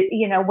then,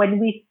 when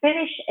we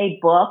finish a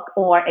book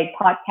or a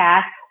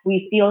podcast,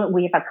 we feel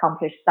we have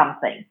accomplished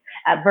something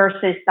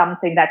versus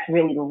something that's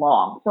really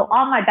long. So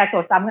on my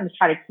background, I'm going to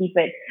try to keep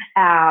it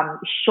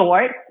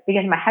short,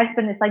 because my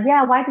husband is like,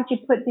 yeah, why did you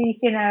put these,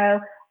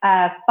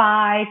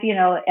 5,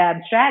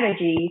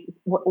 strategies?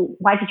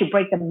 Why did you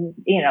break them,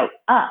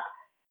 up?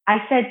 I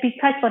said,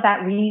 because for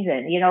that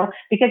reason,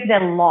 because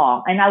they're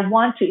long, and I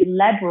want to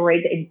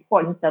elaborate the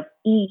importance of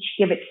each,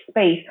 give it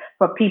space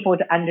for people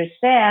to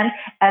understand.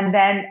 And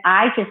then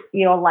I just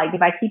feel like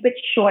if I keep it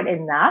short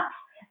enough,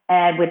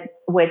 and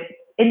with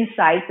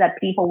insights, that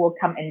people will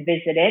come and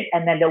visit it,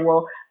 and then they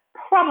will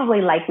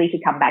probably likely to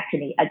come back to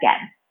me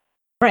again.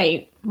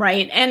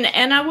 Right.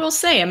 And I will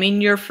say, I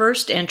mean, your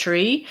first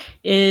entry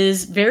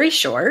is very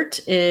short.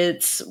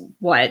 It's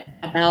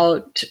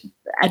about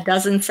a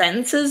dozen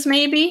sentences,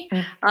 maybe.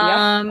 Yep.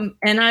 And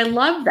I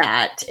love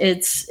that.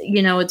 It's,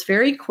 it's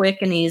very quick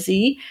and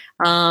easy,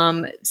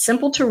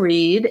 simple to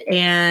read,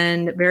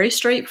 and very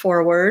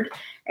straightforward.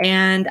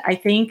 And I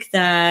think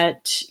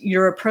that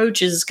your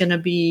approach is going to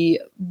be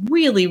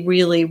really,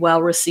 really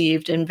well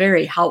received and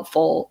very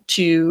helpful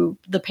to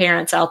the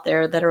parents out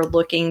there that are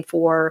looking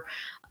for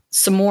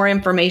some more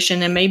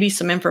information, and maybe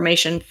some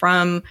information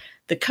from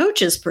the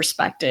coach's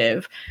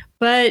perspective.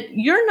 But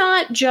you're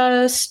not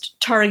just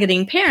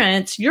targeting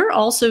parents, you're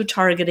also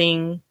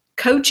targeting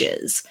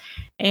coaches.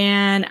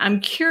 And I'm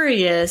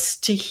curious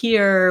to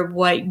hear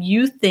what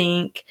you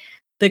think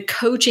the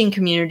coaching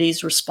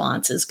community's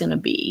response is going to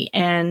be,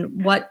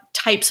 and what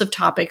types of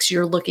topics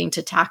you're looking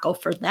to tackle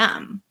for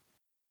them.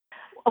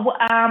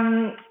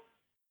 I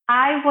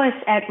was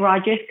at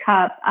Rogers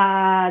Cup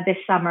this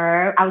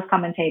summer. I was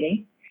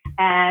commentating.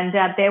 And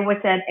there was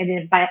an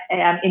event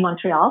in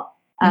Montreal,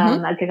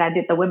 because I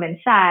did the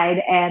women's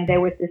side, and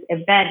there was this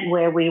event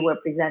where we were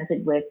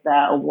presented with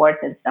awards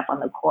and stuff on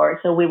the court.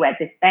 So we were at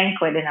this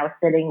banquet, and I was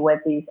sitting with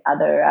these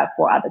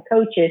 4 other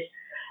coaches,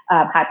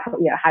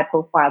 high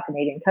profile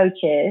Canadian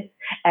coaches.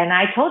 And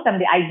I told them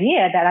the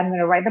idea that I'm going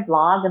to write the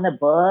blog and the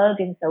book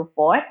and so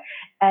forth.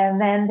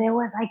 And then they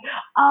were like,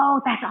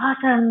 oh, that's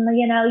awesome.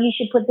 You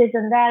should put this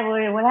and that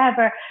or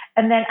whatever.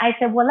 And then I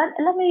said, well,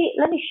 let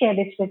me share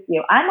this with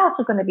you. I'm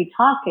also going to be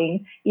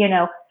talking,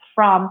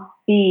 from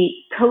the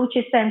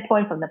coach's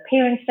standpoint, from the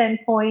parent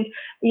standpoint,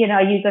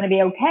 are you going to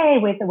be okay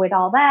with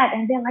all that?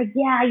 And they're like,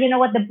 yeah, you know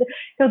what?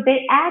 So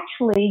they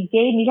actually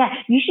gave me that.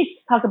 You should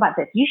talk about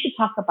this. You should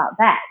talk about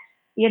that.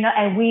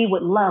 And we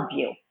would love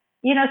you.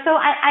 So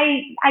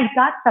I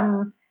got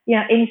some,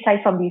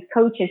 insight from these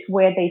coaches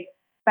where they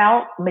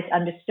felt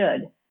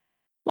misunderstood.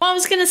 Well, I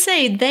was going to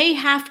say, they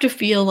have to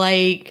feel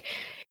like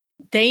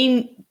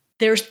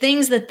there's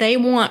things that they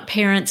want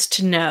parents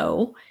to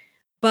know,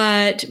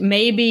 but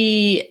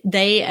maybe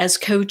they as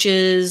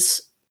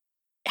coaches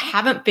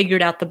haven't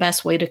figured out the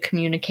best way to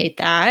communicate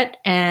that.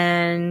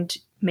 And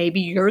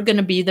maybe you're going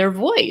to be their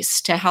voice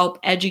to help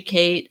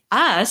educate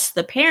us,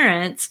 the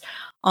parents,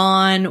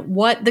 on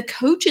what the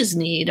coaches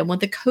need and what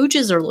the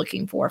coaches are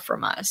looking for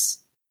from us.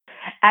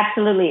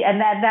 Absolutely. And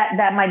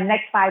that my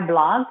next 4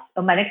 blogs,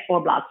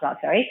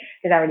 sorry,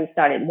 because I already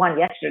started one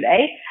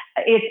yesterday.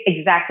 It's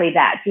exactly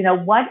that.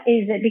 What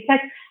is it? Because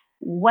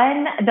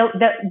when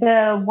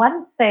the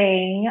one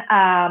thing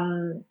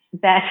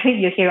that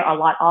you hear a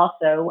lot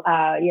also,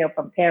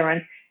 from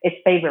parents is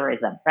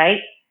favorism, right?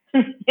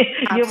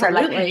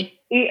 Absolutely.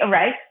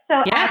 Right.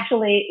 So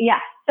actually, yeah.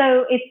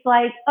 So it's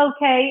like,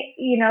 okay,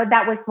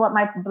 that was what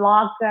my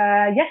blog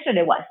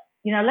yesterday was.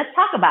 Let's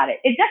talk about it.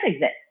 It does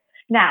exist.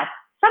 Now,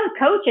 some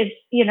coaches,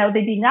 they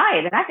deny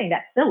it, and I think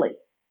that's silly.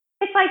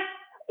 It's like,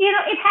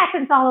 it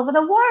happens all over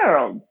the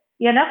world.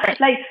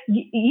 Like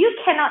you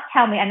cannot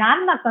tell me, and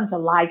I'm not going to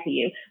lie to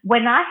you.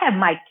 When I have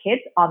my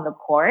kids on the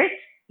court,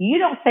 you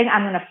don't think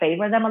I'm going to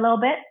favor them a little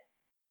bit?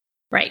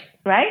 Right.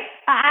 Right?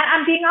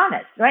 I'm being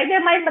honest, right?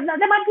 They're my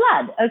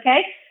blood,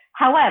 okay?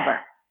 However,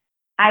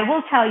 I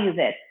will tell you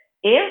this.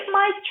 If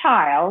my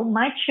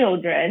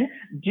children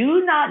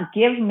do not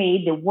give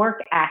me the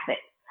work ethic,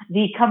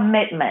 the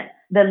commitment,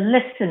 the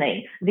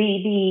listening,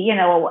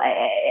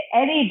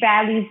 any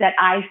values that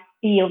I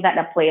feel that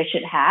a player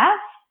should have,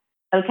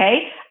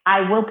 okay,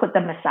 I will put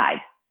them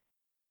aside.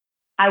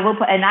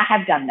 And I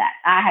have done that.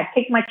 I have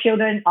kicked my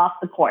children off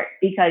the court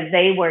because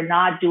they were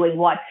not doing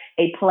what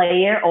a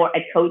player or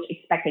a coach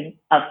expecting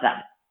of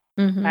them.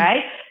 Mm-hmm.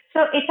 Right?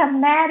 So it's a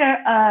matter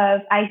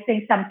of, I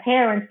think some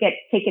parents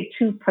take it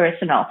too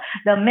personal.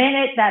 The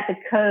minute that the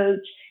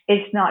coach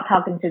is not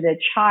talking to the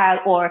child,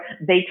 or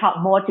they talk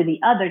more to the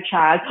other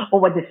child,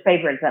 or what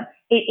disfavors them,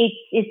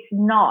 it's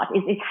not.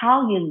 It's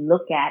how you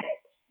look at it.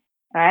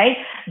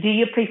 Right? Do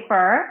you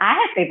prefer? I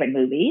have favorite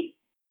movies.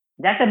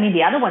 Doesn't mean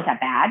the other ones are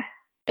bad.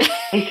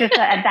 It's just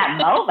at that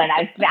moment,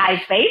 I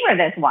favor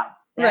this one,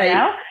 you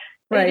know?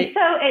 Right.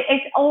 So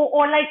it's,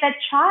 or like that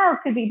child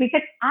could be,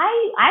 because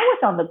I was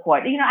on the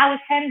court, I was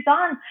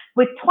hands-on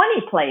with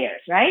 20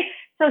 players, right?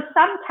 So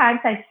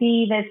sometimes I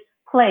see this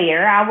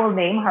player, I will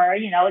name her,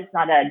 it's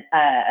not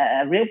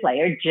a real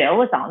player. Jill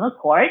was on the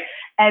court,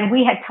 and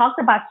we had talked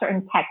about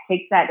certain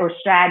tactics or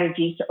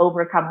strategies to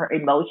overcome her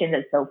emotions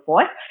and so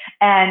forth.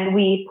 And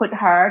we put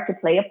her to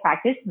play a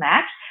practice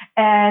match,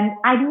 and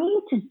I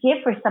need to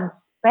give her some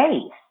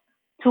space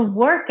to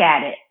work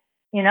at it.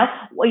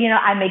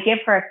 I may give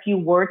her a few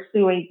words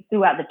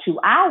throughout the 2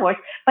 hours,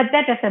 but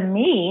that doesn't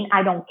mean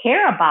I don't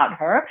care about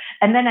her.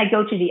 And then I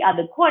go to the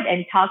other court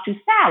and talk to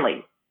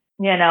Sally,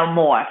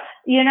 more,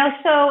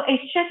 so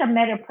it's just a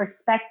matter of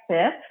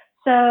perspective.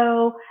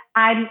 So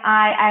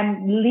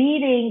I'm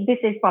leading, this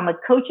is from a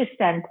coach's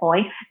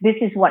standpoint, this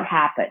is what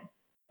happened.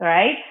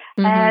 Right.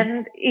 Mm-hmm.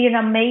 And,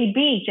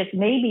 maybe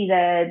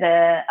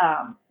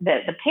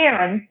the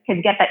parents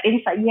can get that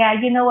insight. Yeah.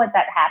 You know what,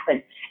 that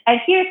happened. And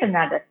here's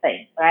another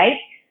thing, right?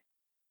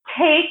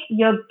 Take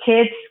your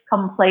kids'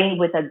 complaint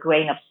with a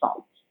grain of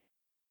salt,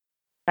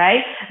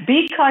 right?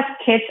 Because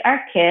kids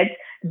are kids.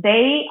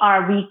 They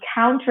are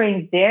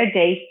recounting their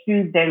days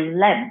through their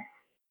lens,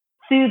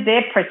 through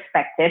their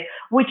perspective,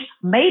 which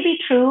may be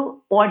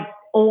true or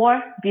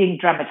being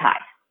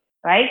dramatized,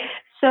 right?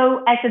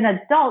 So as an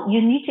adult,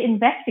 you need to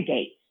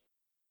investigate,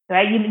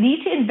 right? You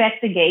need to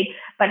investigate,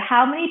 but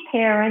how many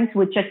parents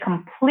would just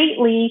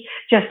completely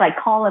just like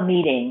call a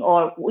meeting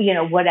or,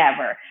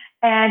 whatever.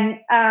 And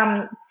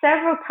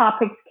several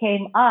topics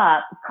came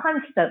up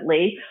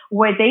constantly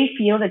where they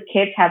feel the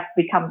kids have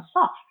become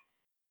soft.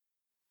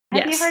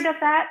 Have you heard of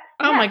that?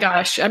 Oh my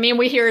gosh. I mean,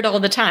 we hear it all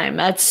the time.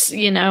 That's,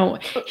 here in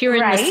the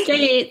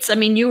States. I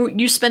mean,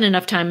 you spend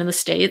enough time in the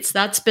States.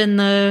 That's been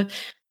the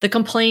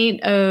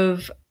complaint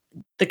of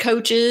the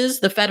coaches,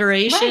 the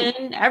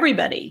federation,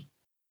 everybody.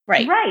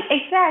 Right. Right,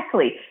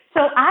 exactly.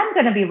 So I'm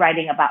going to be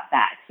writing about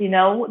that,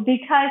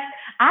 because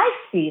I've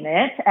seen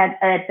it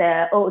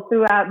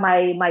throughout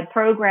my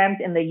programs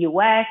in the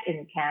U.S.,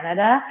 in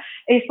Canada.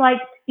 It's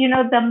like,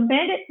 the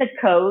minute the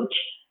coach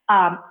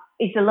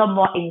is a little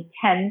more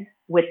intense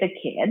with the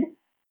kid,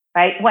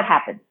 right? What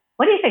happens?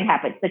 What do you think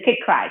happens? The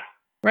kid cries.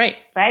 Right.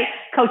 Right?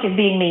 Coach is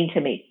being mean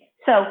to me.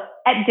 So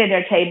at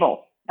dinner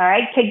table, all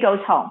right, kid goes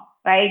home,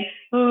 right?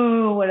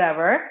 Ooh,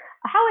 whatever.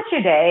 How was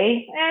your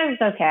day? It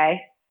was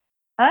okay.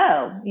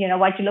 Oh,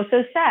 why'd you look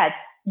so sad?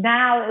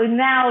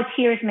 Now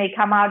tears may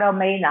come out or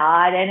may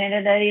not.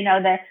 And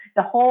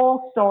the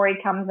whole story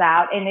comes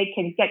out, and it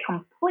can get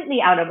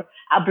completely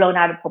blown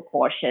out of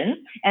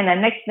proportion. And the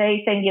next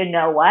day saying, you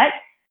know what?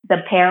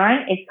 The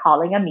parent is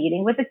calling a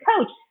meeting with the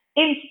coach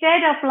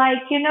instead of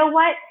like, you know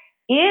what?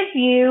 If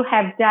you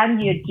have done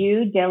your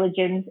due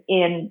diligence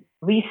in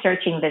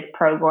researching this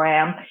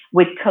program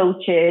with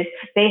coaches,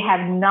 they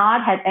have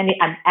not had any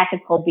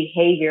unethical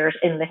behaviors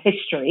in the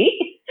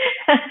history,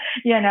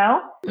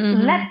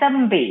 mm-hmm. Let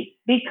them be,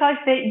 because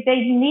they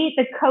need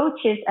the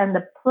coaches and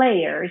the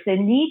players. They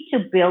need to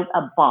build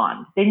a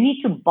bond. They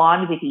need to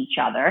bond with each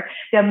other.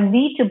 They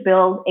need to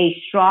build a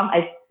strong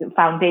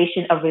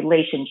foundation of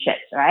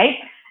relationships, right?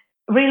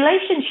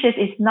 Relationship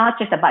is not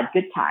just about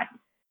good times,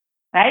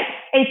 right?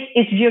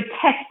 It's you're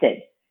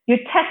tested.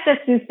 You're tested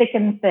through thick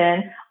and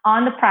thin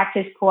on the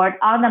practice court,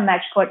 on the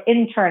match court,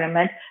 in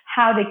tournament,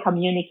 how they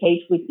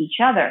communicate with each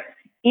other.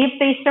 If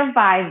they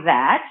survive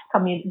that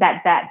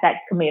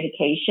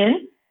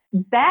communication,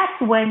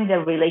 that's when the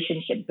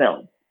relationship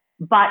builds.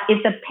 But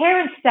if the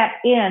parents step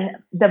in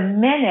the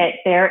minute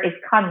there is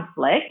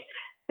conflict,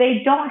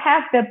 they don't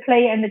have the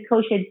player and the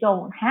coach. They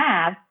don't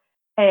have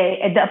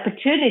the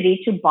opportunity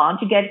to bond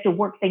together, to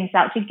work things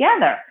out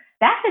together.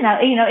 That's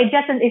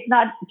it's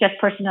not just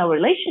personal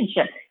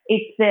relationship.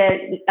 It's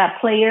the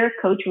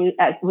player-coach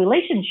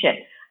relationship.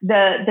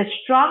 The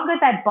stronger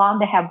that bond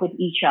they have with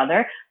each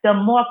other, the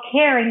more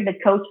caring the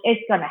coach is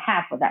going to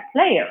have for that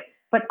player.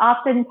 But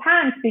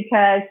oftentimes,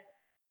 because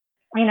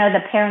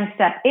the parents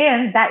step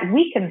in, that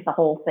weakens the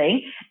whole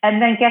thing. And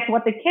then guess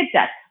what the kid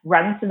does?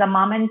 Runs to the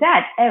mom and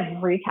dad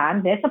every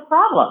time there's a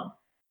problem.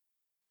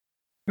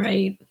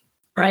 Right.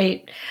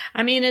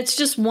 I mean, it's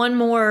just one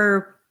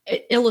more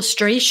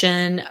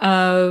illustration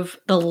of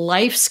the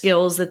life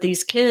skills that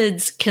these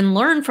kids can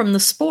learn from the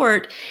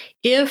sport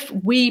if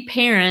we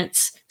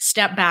parents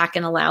step back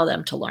and allow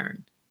them to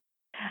learn.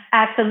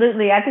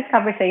 Absolutely. I had this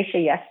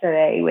conversation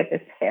yesterday with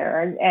this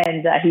parent,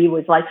 and he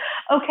was like,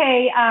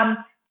 okay,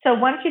 so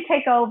once you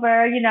take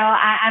over,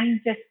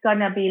 I'm just going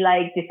to be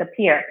like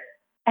disappear.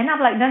 And I'm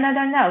like, no, no,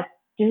 no, no.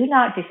 Do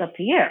not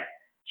disappear.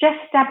 Just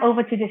step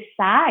over to the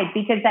side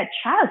because that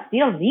child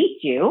still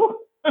needs you.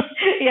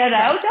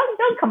 Right.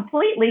 Don't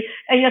completely.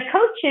 And your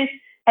coaches,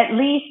 at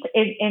least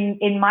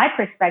in my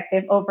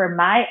perspective, over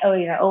my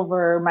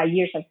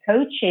years of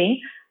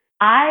coaching,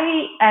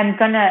 I am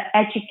gonna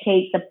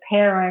educate the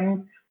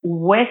parents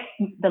with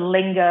the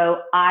lingo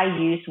I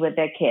use with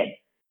their kids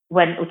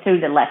when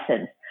through the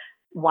lessons.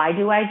 Why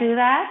do I do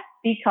that?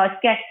 Because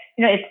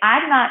if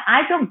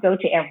I don't go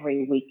to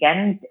every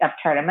weekend of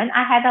tournament.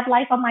 I have a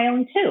life on my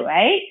own too,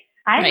 right?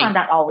 I'm Right.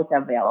 not always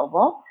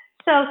available.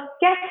 So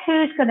guess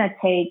who's gonna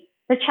take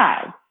the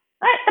child?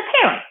 Right? The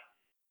parent.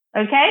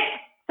 Okay.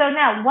 So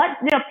now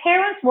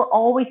parents will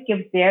always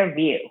give their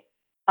view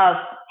of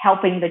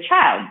helping the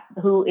child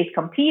who is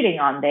competing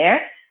on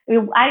there.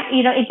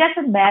 It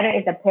doesn't matter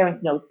if the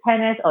parents know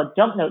tennis or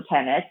don't know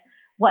tennis.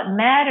 What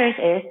matters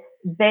is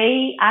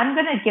I'm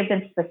going to give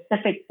them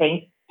specific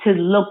things to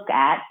look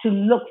at, to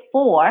look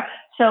for.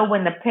 So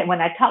when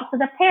I talk to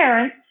the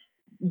parents,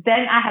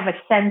 then I have a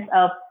sense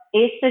of,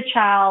 is the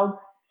child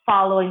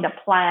following the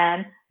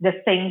plan, the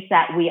things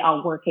that we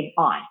are working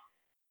on?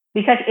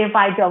 Because if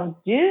I don't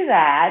do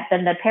that,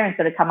 then the parents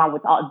going to come out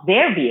with all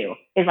their view.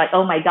 It's like,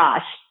 oh my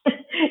gosh,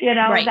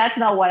 Right. that's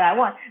not what I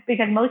want.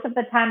 Because most of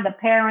the time the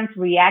parents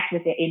react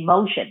with their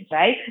emotions,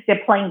 right?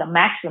 They're playing the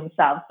match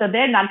themselves. So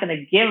they're not going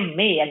to give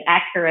me an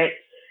accurate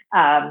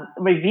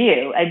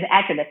review, an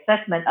accurate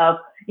assessment of,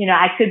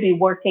 I could be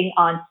working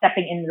on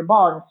stepping into the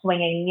ball and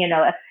swinging,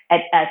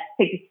 at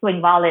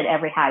swing volley at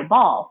every high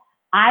ball.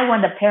 I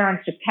want the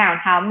parents to count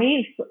how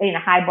many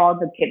high balls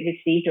the kid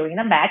received during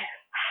the match.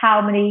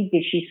 How many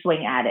did she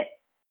swing at it?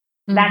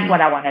 That's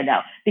what I want to know,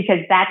 because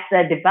that's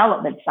the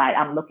development side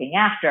I'm looking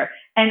after.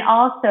 And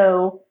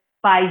also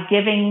by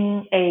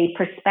giving a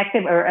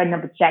perspective or an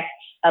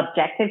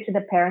objective to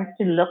the parents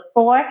to look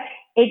for,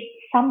 it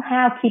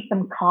somehow keeps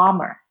them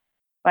calmer,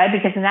 right?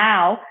 Because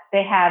now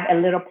they have a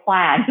little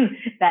plan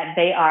that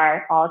they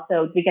are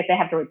also, because they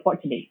have to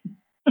report to me.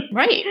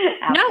 Right.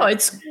 No,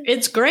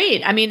 it's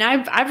great. I mean,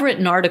 I've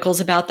written articles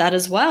about that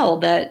as well,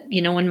 that,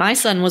 when my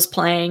son was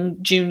playing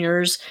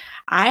juniors,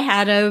 I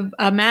had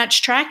a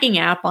match tracking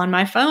app on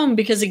my phone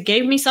because it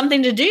gave me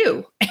something to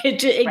do.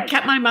 It Right.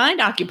 kept my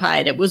mind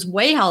occupied. It was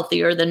way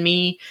healthier than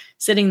me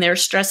sitting there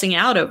stressing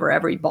out over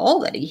every ball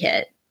that he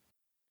hit.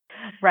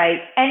 Right.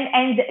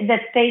 And the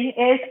thing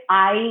is,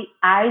 I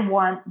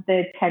want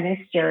the tennis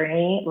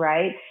journey,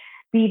 right,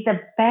 be the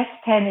best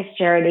tennis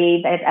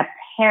journey that a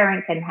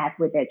parent can have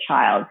with their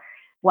child.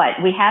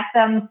 We have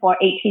them for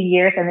 18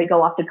 years and they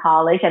go off to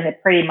college and they're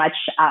pretty much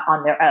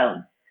on their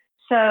own.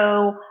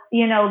 So,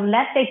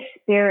 let the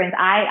experience,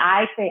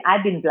 I think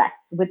I've been blessed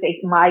with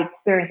my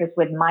experiences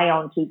with my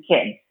own two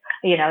kids.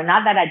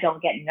 Not that I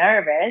don't get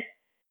nervous,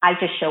 I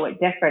just show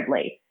it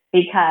differently.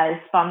 Because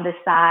from the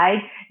side,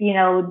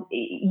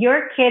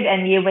 your kid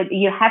and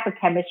you have a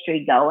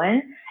chemistry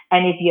going.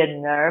 And if you're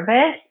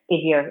nervous,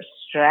 if you're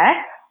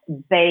stressed,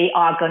 they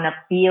are going to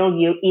feel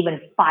you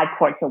even 5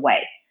 courts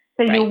away.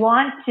 So Right. You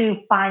want to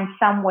find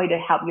some way to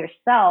help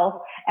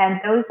yourself.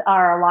 And those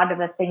are a lot of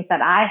the things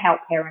that I help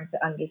parents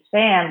to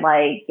understand,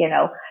 like,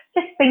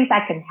 just things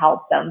that can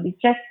help them.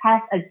 Just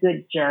have a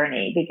good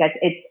journey, because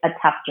it's a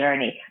tough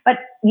journey, but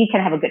you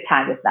can have a good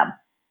time with them.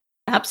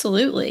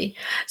 Absolutely.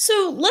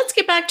 So let's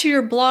get back to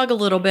your blog a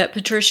little bit,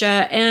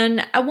 Patricia.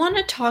 And I want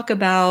to talk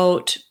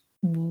about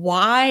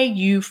why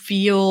you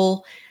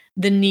feel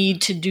the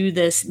need to do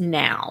this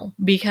now.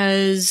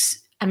 Because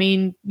I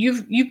mean,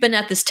 you've been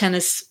at this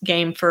tennis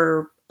game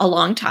for a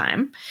long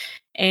time.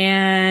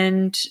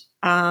 And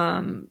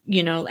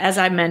as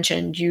I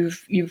mentioned,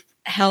 you've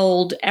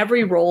held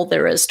every role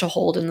there is to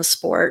hold in the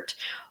sport.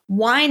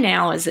 Why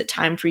now is it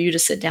time for you to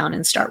sit down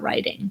and start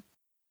writing?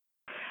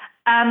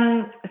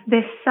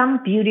 There's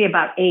some beauty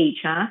about age,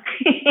 huh?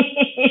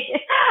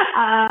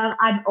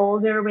 I'm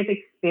older with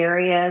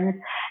experience,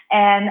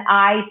 and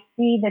I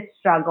see the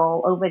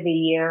struggle over the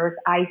years.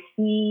 I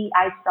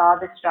saw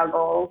the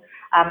struggle,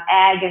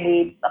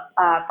 agony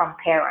from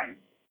parents,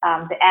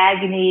 the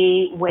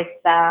agony with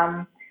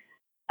them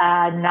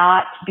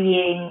not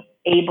being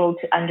able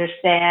to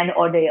understand,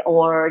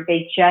 or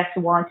they just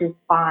want to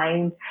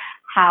find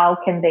how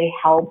can they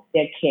help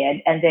their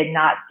kid, and they're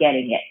not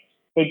getting it.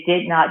 They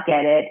did not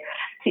get it,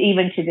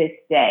 even to this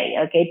day.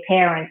 Okay,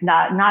 parents,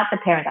 not the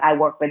parents I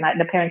work with, not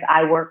the parents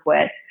I work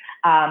with.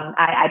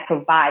 I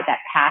provide that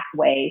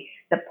pathway,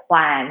 the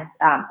plan,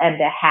 and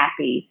they're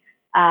happy.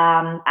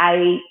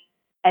 I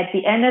At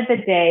the end of the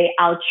day,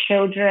 our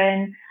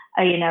children,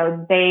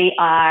 they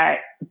are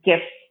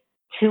gifts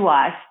to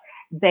us.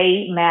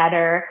 They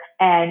matter,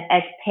 and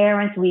as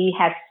parents, we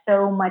have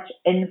so much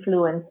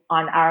influence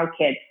on our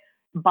kids.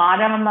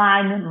 bottom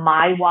line,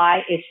 my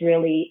why is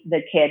really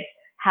the kids,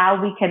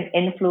 how we can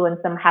influence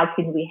them, how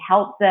can we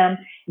help them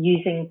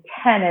using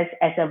tennis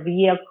as a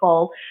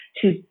vehicle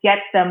to get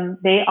them,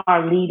 they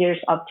are leaders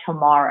of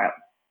tomorrow.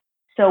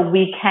 So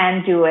we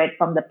can do it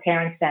from the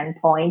parent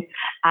standpoint.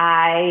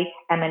 I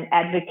am an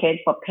advocate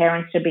for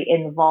parents to be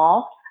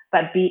involved,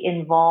 but be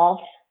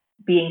involved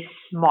being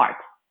smart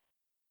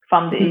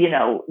from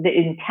the, the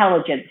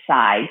intelligent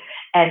side.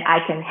 And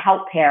I can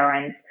help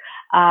parents.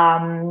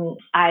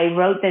 I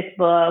wrote this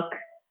book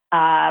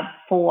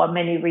for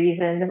many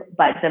reasons,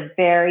 but the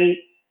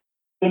very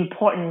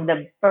important,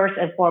 the first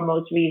and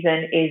foremost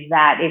reason is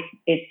that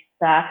it's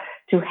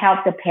to help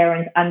the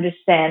parents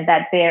understand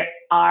that there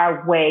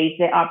are ways,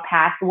 there are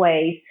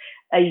pathways,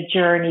 a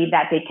journey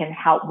that they can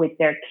help with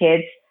their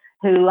kids.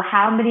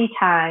 How many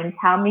times,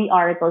 how many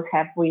articles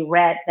have we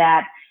read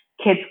that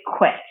kids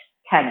quit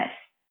tennis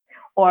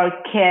or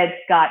kids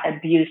got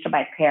abused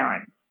by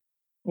parents,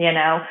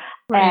 Right.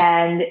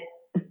 And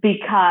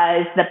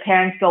because the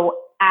parents go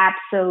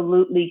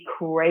absolutely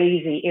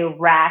crazy,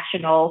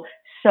 irrational,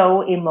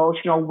 so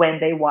emotional when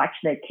they watch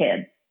their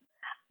kids.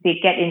 They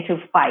get into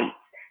fights.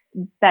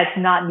 Does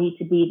not need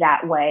to be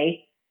that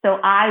way. So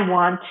I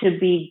want to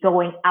be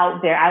going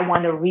out there. I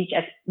want to reach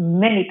as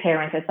many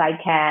parents as I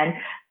can,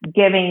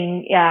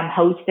 giving,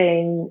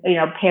 hosting,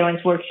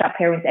 parents workshop,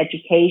 parents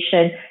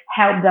education,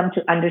 help them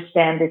to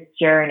understand this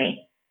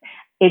journey.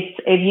 It's,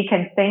 if you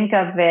can think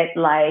of it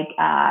like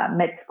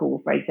med school,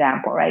 for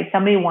example, right?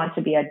 Somebody wants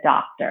to be a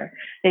doctor.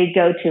 They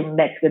go to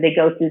med school. They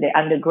go through their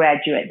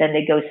undergraduate. Then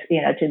they go,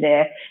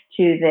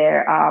 to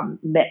their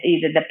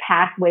either the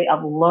pathway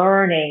of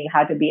learning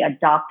how to be a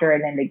doctor,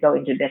 and then they go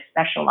into their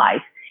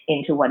specialized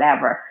into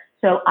whatever.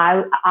 So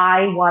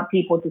I want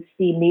people to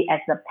see me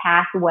as the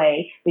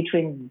pathway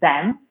between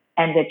them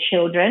and the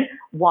children,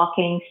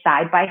 walking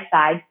side by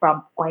side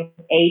from point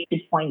A to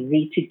point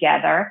Z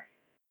together.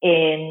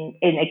 In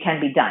it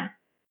can be done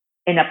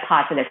in a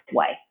positive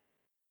way.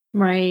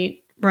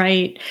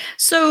 Right.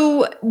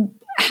 So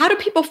how do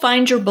people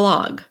find your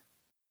blog?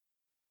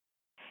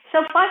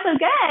 So far, so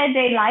good.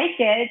 They like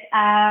it.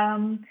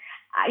 I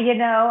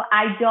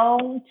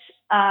don't,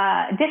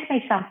 this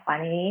may sound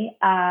funny.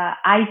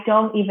 I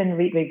don't even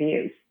read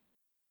reviews.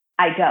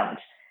 I don't.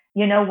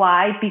 You know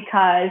why?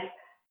 Because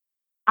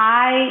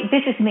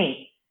this is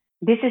me.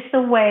 This is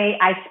the way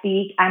I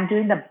speak. I'm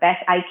doing the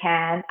best I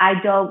can. I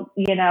don't,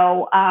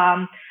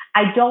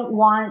 I don't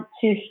want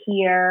to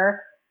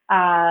hear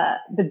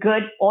the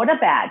good or the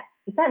bad.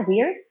 Is that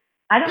weird?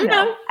 I don't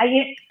know.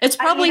 It's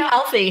probably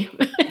healthy.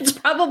 It's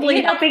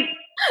probably healthy.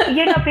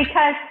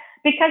 Because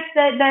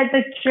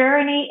the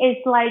journey is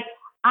like,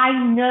 I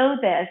know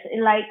this.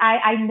 Like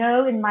I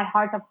know in my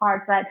heart of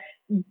hearts that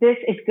this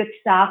is good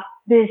stuff.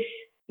 This,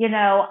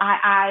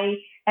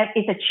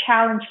 it's a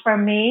challenge for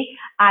me.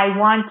 I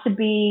want to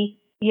be,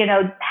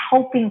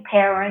 helping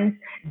parents.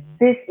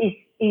 This is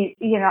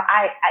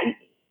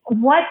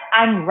what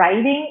I'm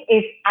writing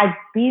is I've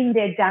been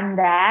there, done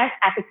that.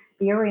 I've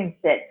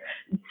experienced it.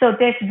 So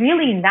there's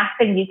really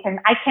nothing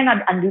I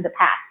cannot undo the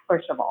past,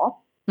 first of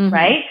all,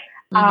 right?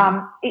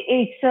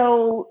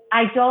 So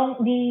I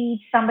don't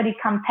need somebody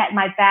come pat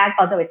my back,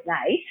 although it's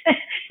nice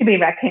to be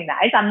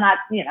recognized. I'm not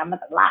gonna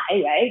lie,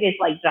 right? It's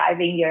like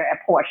driving your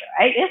Porsche,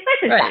 right?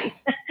 It's nice.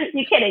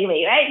 You're kidding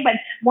me, right? But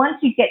once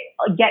you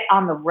get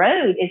on the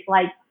road, it's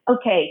like,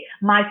 okay,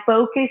 my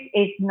focus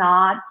is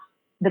not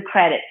the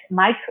credit.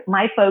 My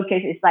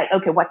focus is like,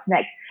 okay, what's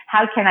next?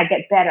 How can I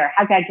get better?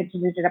 How can I get to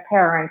the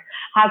parents?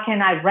 How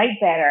can I write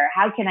better?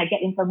 How can I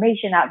get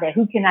information out there?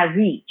 Who can I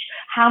reach?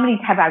 How many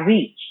have I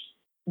reached?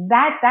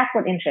 That's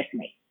what interests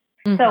me.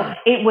 So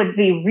it would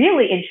be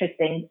really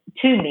interesting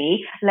to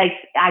me. Like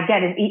I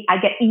get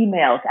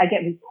emails, I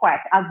get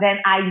requests, then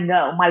I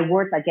know my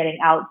words are getting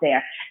out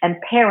there and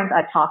parents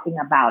are talking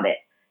about it.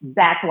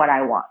 That's what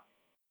I want.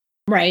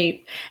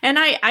 Right. And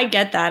I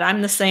get that.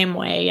 I'm the same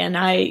way. And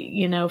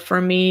for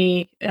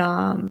me,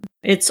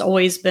 it's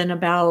always been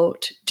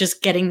about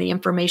just getting the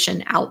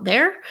information out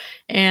there.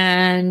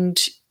 And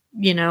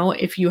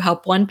if you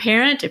help one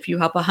parent, if you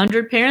help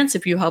 100 parents,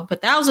 if you help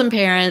 1,000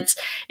 parents,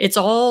 it's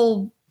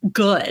all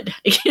good.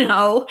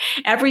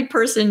 Every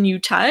person you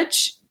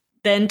touch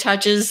then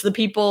touches the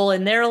people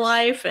in their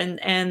life, and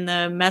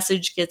the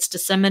message gets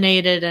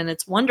disseminated, and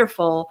it's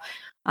wonderful.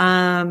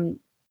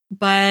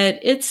 But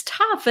it's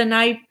tough. And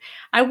I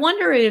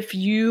wonder if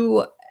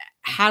you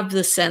have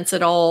the sense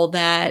at all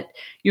that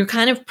you're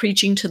kind of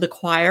preaching to the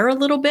choir a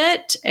little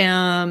bit.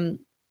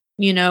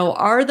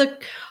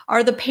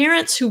 Are the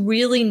parents who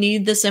really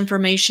need this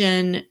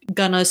information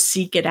gonna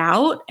seek it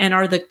out? And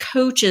are the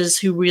coaches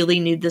who really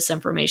need this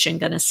information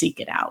gonna seek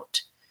it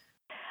out?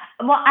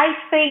 Well, I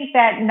think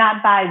that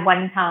not by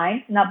one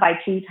time, not by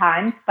two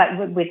times, but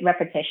with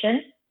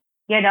repetition.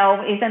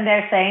 Isn't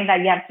there saying that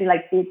you have to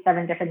see it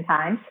 7 different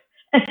times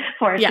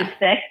for it to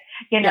stick?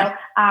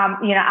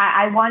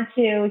 I want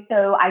to,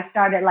 so I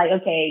started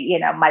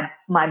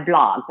my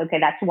blog. Okay,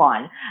 that's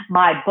 1.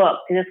 My book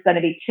is going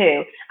to be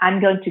 2. I'm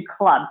going to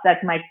clubs.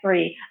 That's my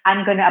 3.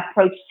 I'm going to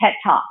approach TED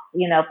Talks,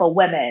 for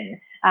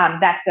women.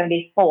 That's going to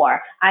be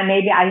 4.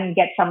 Maybe I can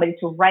get somebody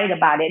to write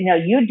about it. No,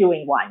 you're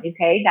doing 1.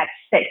 Okay. That's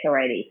 6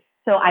 already.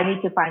 So I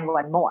need to find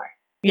 1 more.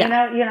 Yeah.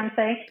 You know what I'm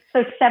saying?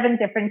 So 7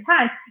 different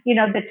times,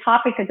 the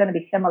topics are going to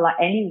be similar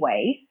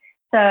anyway.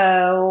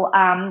 So,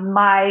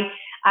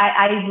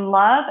 I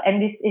love,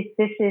 and this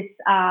is,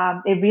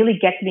 it really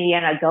gets me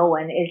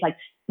going, is like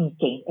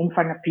speaking in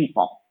front of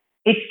people.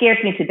 It scares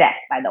me to death,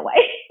 by the way.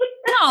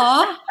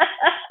 Aw.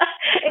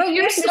 Well,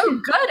 you're so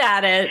good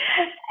at it.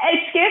 It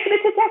scares me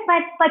to death,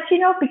 but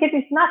because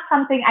it's not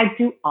something I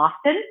do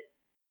often,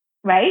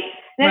 right?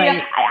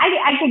 Right.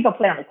 I can go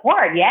play on the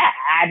court. Yeah.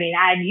 I mean,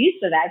 I'm used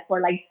to that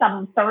for like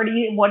some 40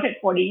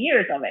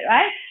 years of it,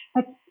 right?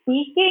 But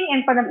speaking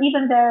in front of,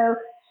 even though,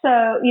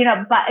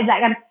 but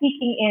like I'm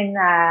speaking in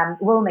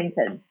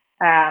Wilmington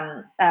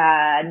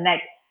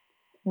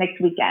next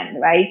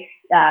weekend, right?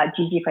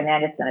 Gigi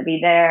Fernandez is going to be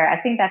there.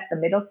 I think that's the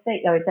middle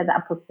state, or is that the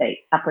upper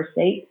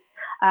state?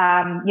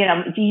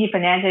 Gigi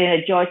Fernandez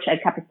and George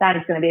Capitan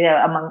is going to be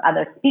there among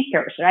other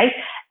speakers, right?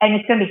 And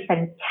it's going to be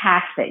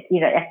fantastic,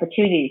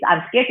 opportunities.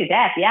 I'm scared to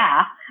death,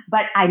 yeah,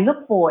 but I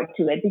look forward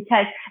to it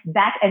because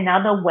that's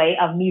another way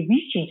of me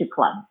reaching to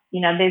clubs.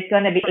 There's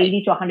going to be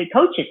 80 to 100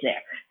 coaches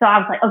there. So I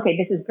was like, okay,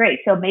 this is great.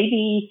 So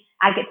maybe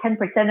I get 10%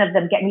 of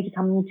them get me to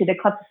come to the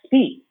club to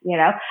speak.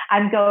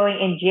 I'm going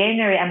in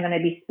January. I'm going to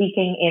be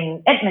speaking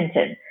in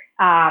Edmonton,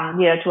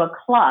 to a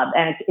club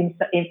and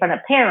in front of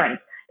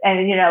parents.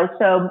 And,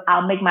 so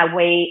I'll make my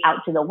way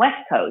out to the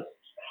West Coast.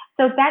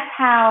 So that's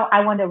how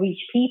I want to reach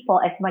people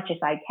as much as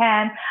I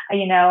can.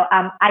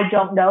 I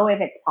don't know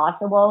if it's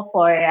possible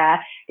for,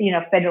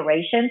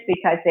 federations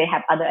because they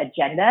have other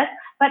agendas,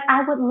 but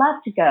I would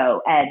love to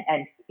go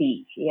and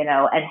speak,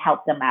 and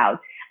help them out.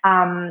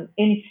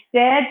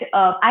 Instead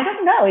of, I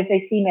don't know if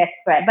they see me as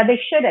a threat, but they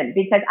shouldn't,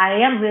 because I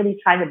am really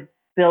trying to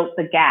build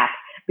the gap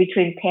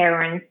between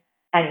parents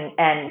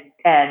and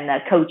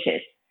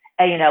coaches.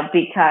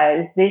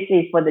 Because this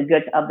is for the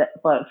good of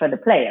for the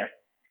player.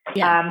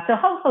 Yeah. So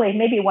hopefully,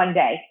 maybe one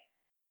day.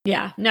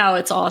 Yeah, no,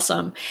 it's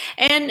awesome.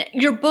 And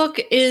your book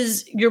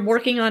you're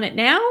working on it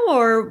now,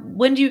 or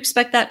when do you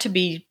expect that to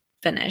be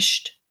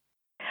finished?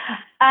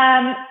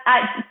 I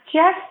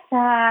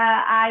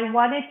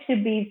wanted to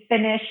be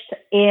finished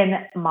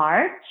in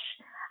March.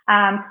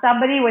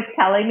 Somebody was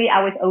telling me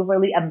I was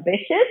overly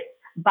ambitious,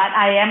 but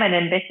I am an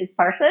ambitious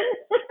person.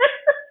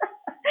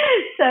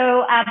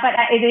 So, but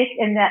it is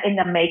in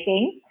the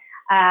making.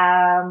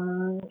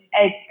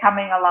 It's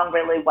coming along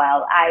really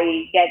well.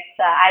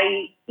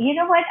 You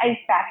know what is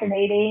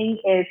fascinating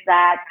is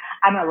that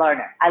I'm a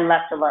learner. I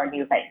love to learn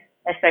new things,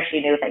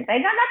 especially new things. Not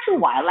too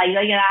wild. I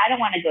don't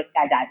want to go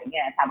skydiving,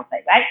 type of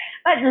thing, right?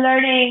 But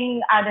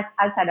learning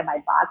outside of my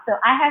box. So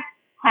I have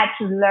had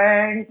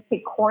to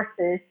take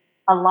courses,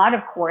 a lot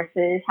of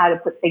courses, how to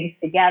put things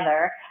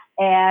together.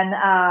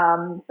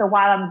 And so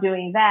while I'm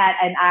doing that,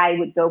 and I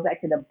would go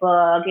back to the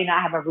book,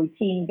 I have a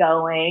routine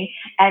going,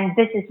 and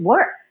this is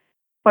work.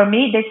 For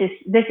me, this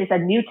is a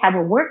new type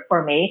of work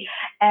for me.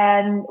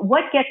 And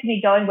what gets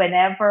me going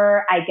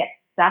whenever I get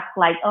stuck,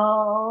 like,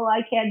 oh,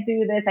 I can't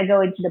do this, I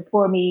go into the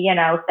poor me,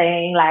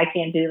 saying like, I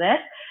can't do this.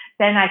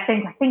 Then I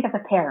think of the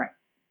parents.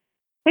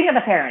 Think of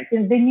the parents,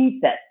 and they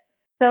need this.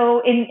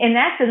 So in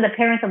essence, the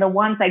parents are the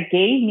ones that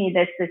gave me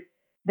this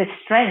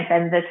strength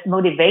and this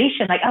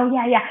motivation, like, oh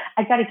yeah,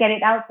 I got to get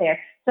it out there.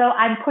 So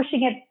I'm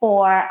pushing it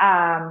for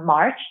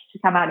March, to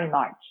come out in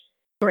March.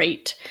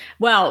 Great.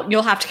 Well,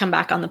 you'll have to come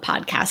back on the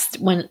podcast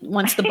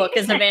once the book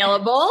is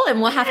available,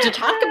 and we'll have to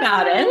talk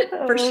about it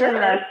for sure.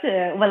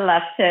 Would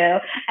love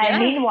to. And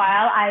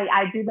meanwhile,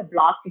 I do the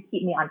blog to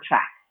keep me on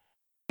track.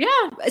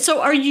 Yeah.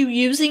 So are you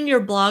using your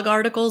blog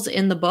articles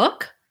in the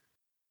book?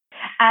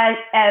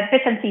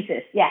 Bits and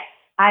pieces, yes.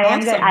 I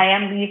am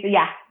using,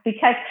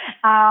 because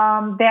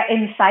they're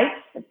insights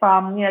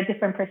from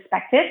different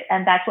perspectives,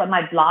 and that's what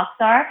my blogs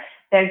are.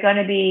 They're going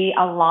to be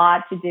a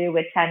lot to do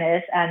with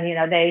tennis, and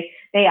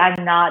they are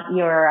not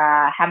your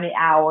how many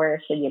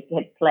hours should you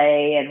hit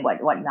play and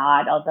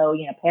whatnot. Although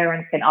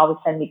parents can always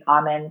send me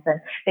comments,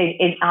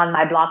 and on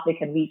my blog they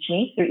can reach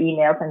me through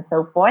emails and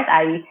so forth.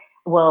 I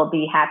will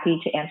be happy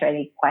to answer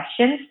any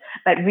questions,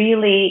 but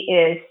really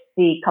is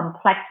the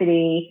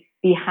complexity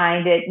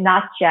behind it,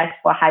 not just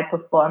for high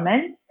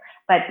performance,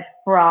 but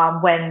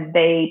from when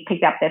they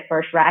picked up their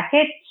first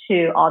racket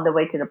to all the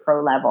way to the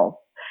pro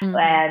level,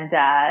 and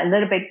a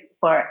little bit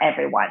for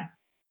everyone.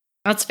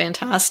 That's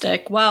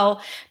fantastic.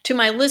 Well, to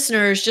my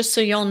listeners, just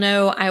so y'all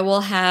know, I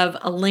will have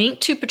a link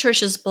to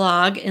Patricia's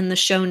blog in the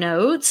show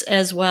notes,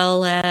 as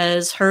well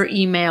as her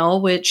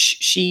email, which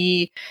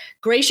she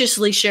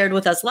graciously shared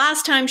with us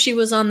last time she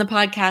was on the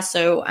podcast.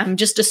 So I'm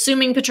just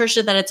assuming,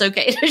 Patricia, that it's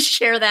okay to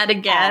share that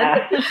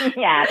again.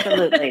 Yeah,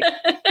 absolutely.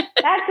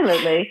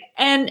 Absolutely.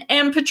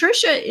 And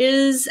Patricia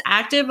is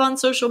active on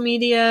social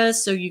media,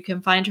 so you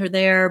can find her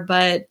there.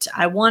 But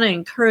I want to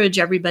encourage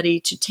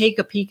everybody to take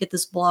a peek at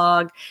this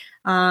blog.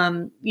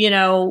 Some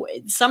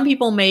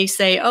people may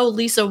say, oh,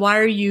 Lisa, why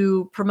are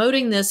you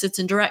promoting this? It's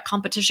in direct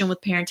competition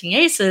with Parenting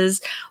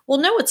Aces. Well,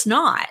 no, it's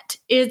not.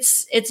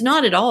 It's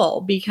not at all,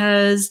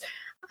 because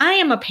I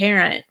am a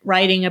parent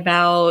writing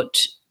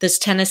about this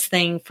tennis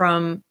thing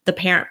from the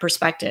parent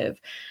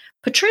perspective.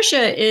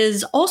 Patricia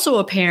is also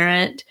a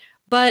parent,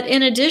 but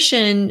in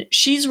addition,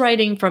 she's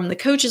writing from the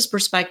coach's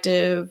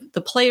perspective,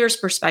 the player's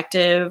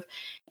perspective.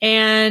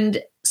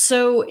 And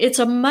so it's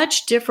a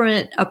much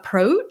different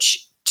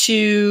approach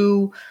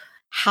to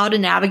how to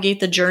navigate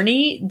the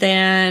journey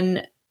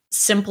than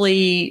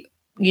simply,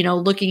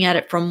 looking at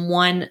it from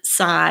one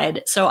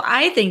side. So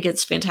I think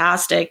it's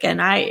fantastic.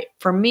 And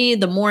for me,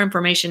 the more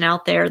information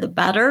out there, the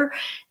better.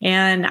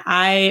 And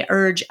I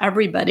urge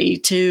everybody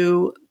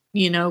to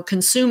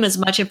consume as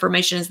much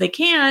information as they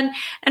can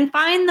and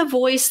find the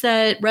voice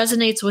that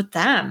resonates with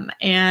them.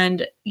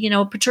 And,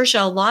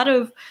 Patricia, a lot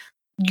of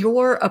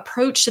your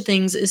approach to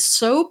things is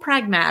so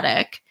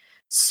pragmatic,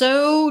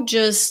 so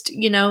just,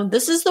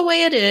 this is the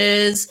way it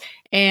is.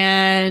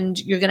 And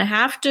you're going to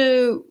have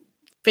to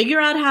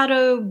figure out how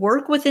to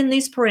work within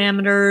these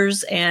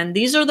parameters, and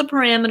these are the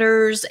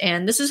parameters,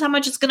 and this is how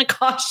much it's going to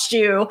cost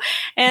you.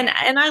 And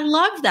I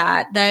love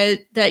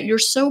that you're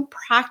so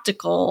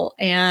practical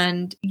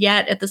and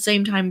yet at the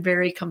same time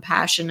very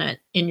compassionate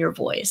in your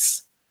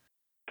voice.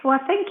 Well,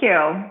 thank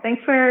you.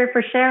 Thanks for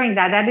sharing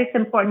that. That is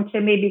important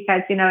to me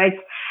because,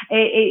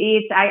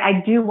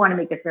 I do want to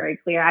make this very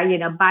clear.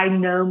 By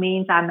no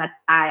means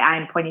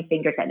I'm pointing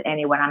fingers at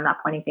anyone. I'm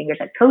not pointing fingers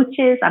at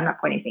coaches. I'm not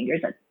pointing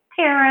fingers at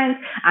parents.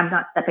 I'm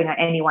not stepping on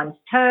anyone's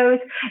toes.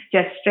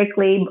 Just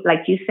strictly,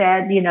 like you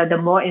said, the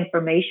more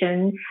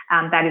information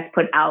that is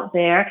put out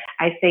there,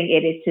 I think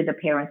it is to the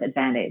parent's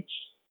advantage.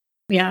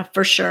 Yeah,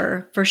 for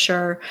sure. For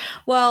sure.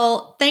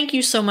 Well, thank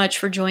you so much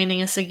for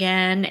joining us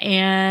again,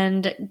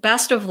 and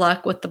best of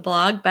luck with the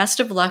blog. Best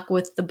of luck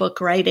with the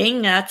book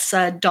writing. That's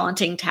a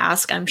daunting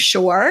task, I'm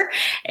sure.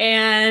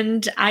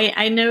 And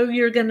I know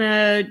you're going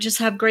to just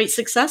have great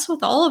success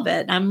with all of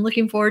it. I'm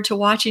looking forward to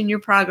watching your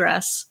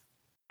progress.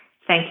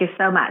 Thank you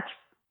so much.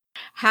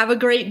 Have a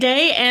great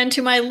day. And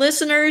to my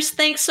listeners,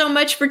 thanks so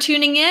much for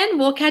tuning in.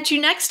 We'll catch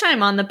you next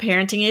time on the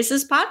Parenting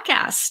Aces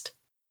podcast.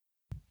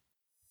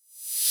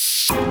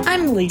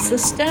 I'm Lisa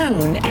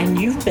Stone, and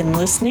you've been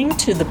listening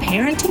to the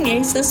Parenting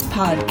Aces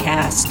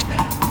podcast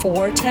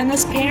for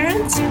tennis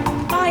parents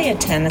by a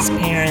tennis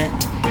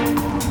parent.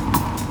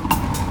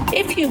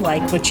 If you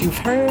like what you've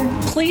heard,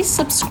 please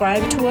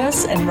subscribe to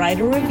us and write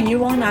a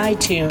review on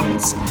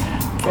iTunes.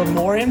 For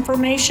more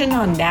information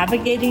on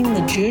navigating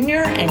the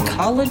junior and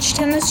college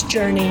tennis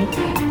journey,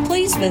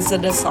 please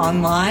visit us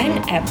online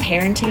at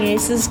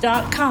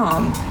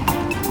parentingaces.com.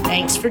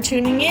 Thanks for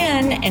tuning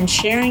in and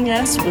sharing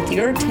us with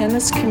your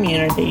tennis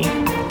community.